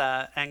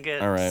mimosa and get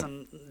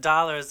some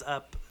dollars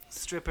up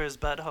strippers'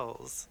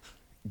 buttholes.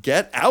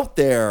 Get out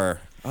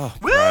there. Oh,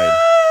 Pride.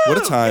 What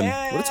a time.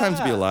 Yeah. What a time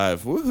to be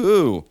alive.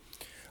 Woohoo.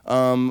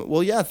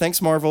 Well, yeah, thanks,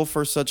 Marvel,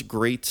 for such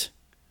great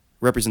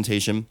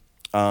representation.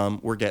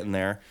 We're getting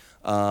there.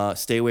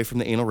 Stay away from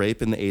the anal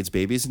rape and the AIDS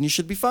babies, and you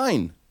should be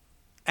fine.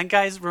 And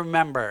guys,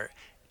 remember,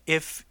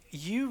 if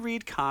you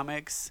read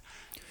comics,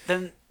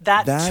 then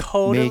that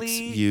totally makes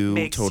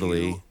you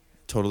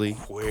totally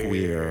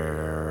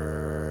queer.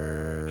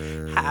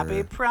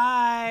 Happy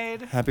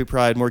Pride. Happy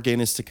Pride. More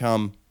gayness to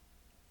come.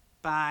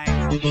 Bye.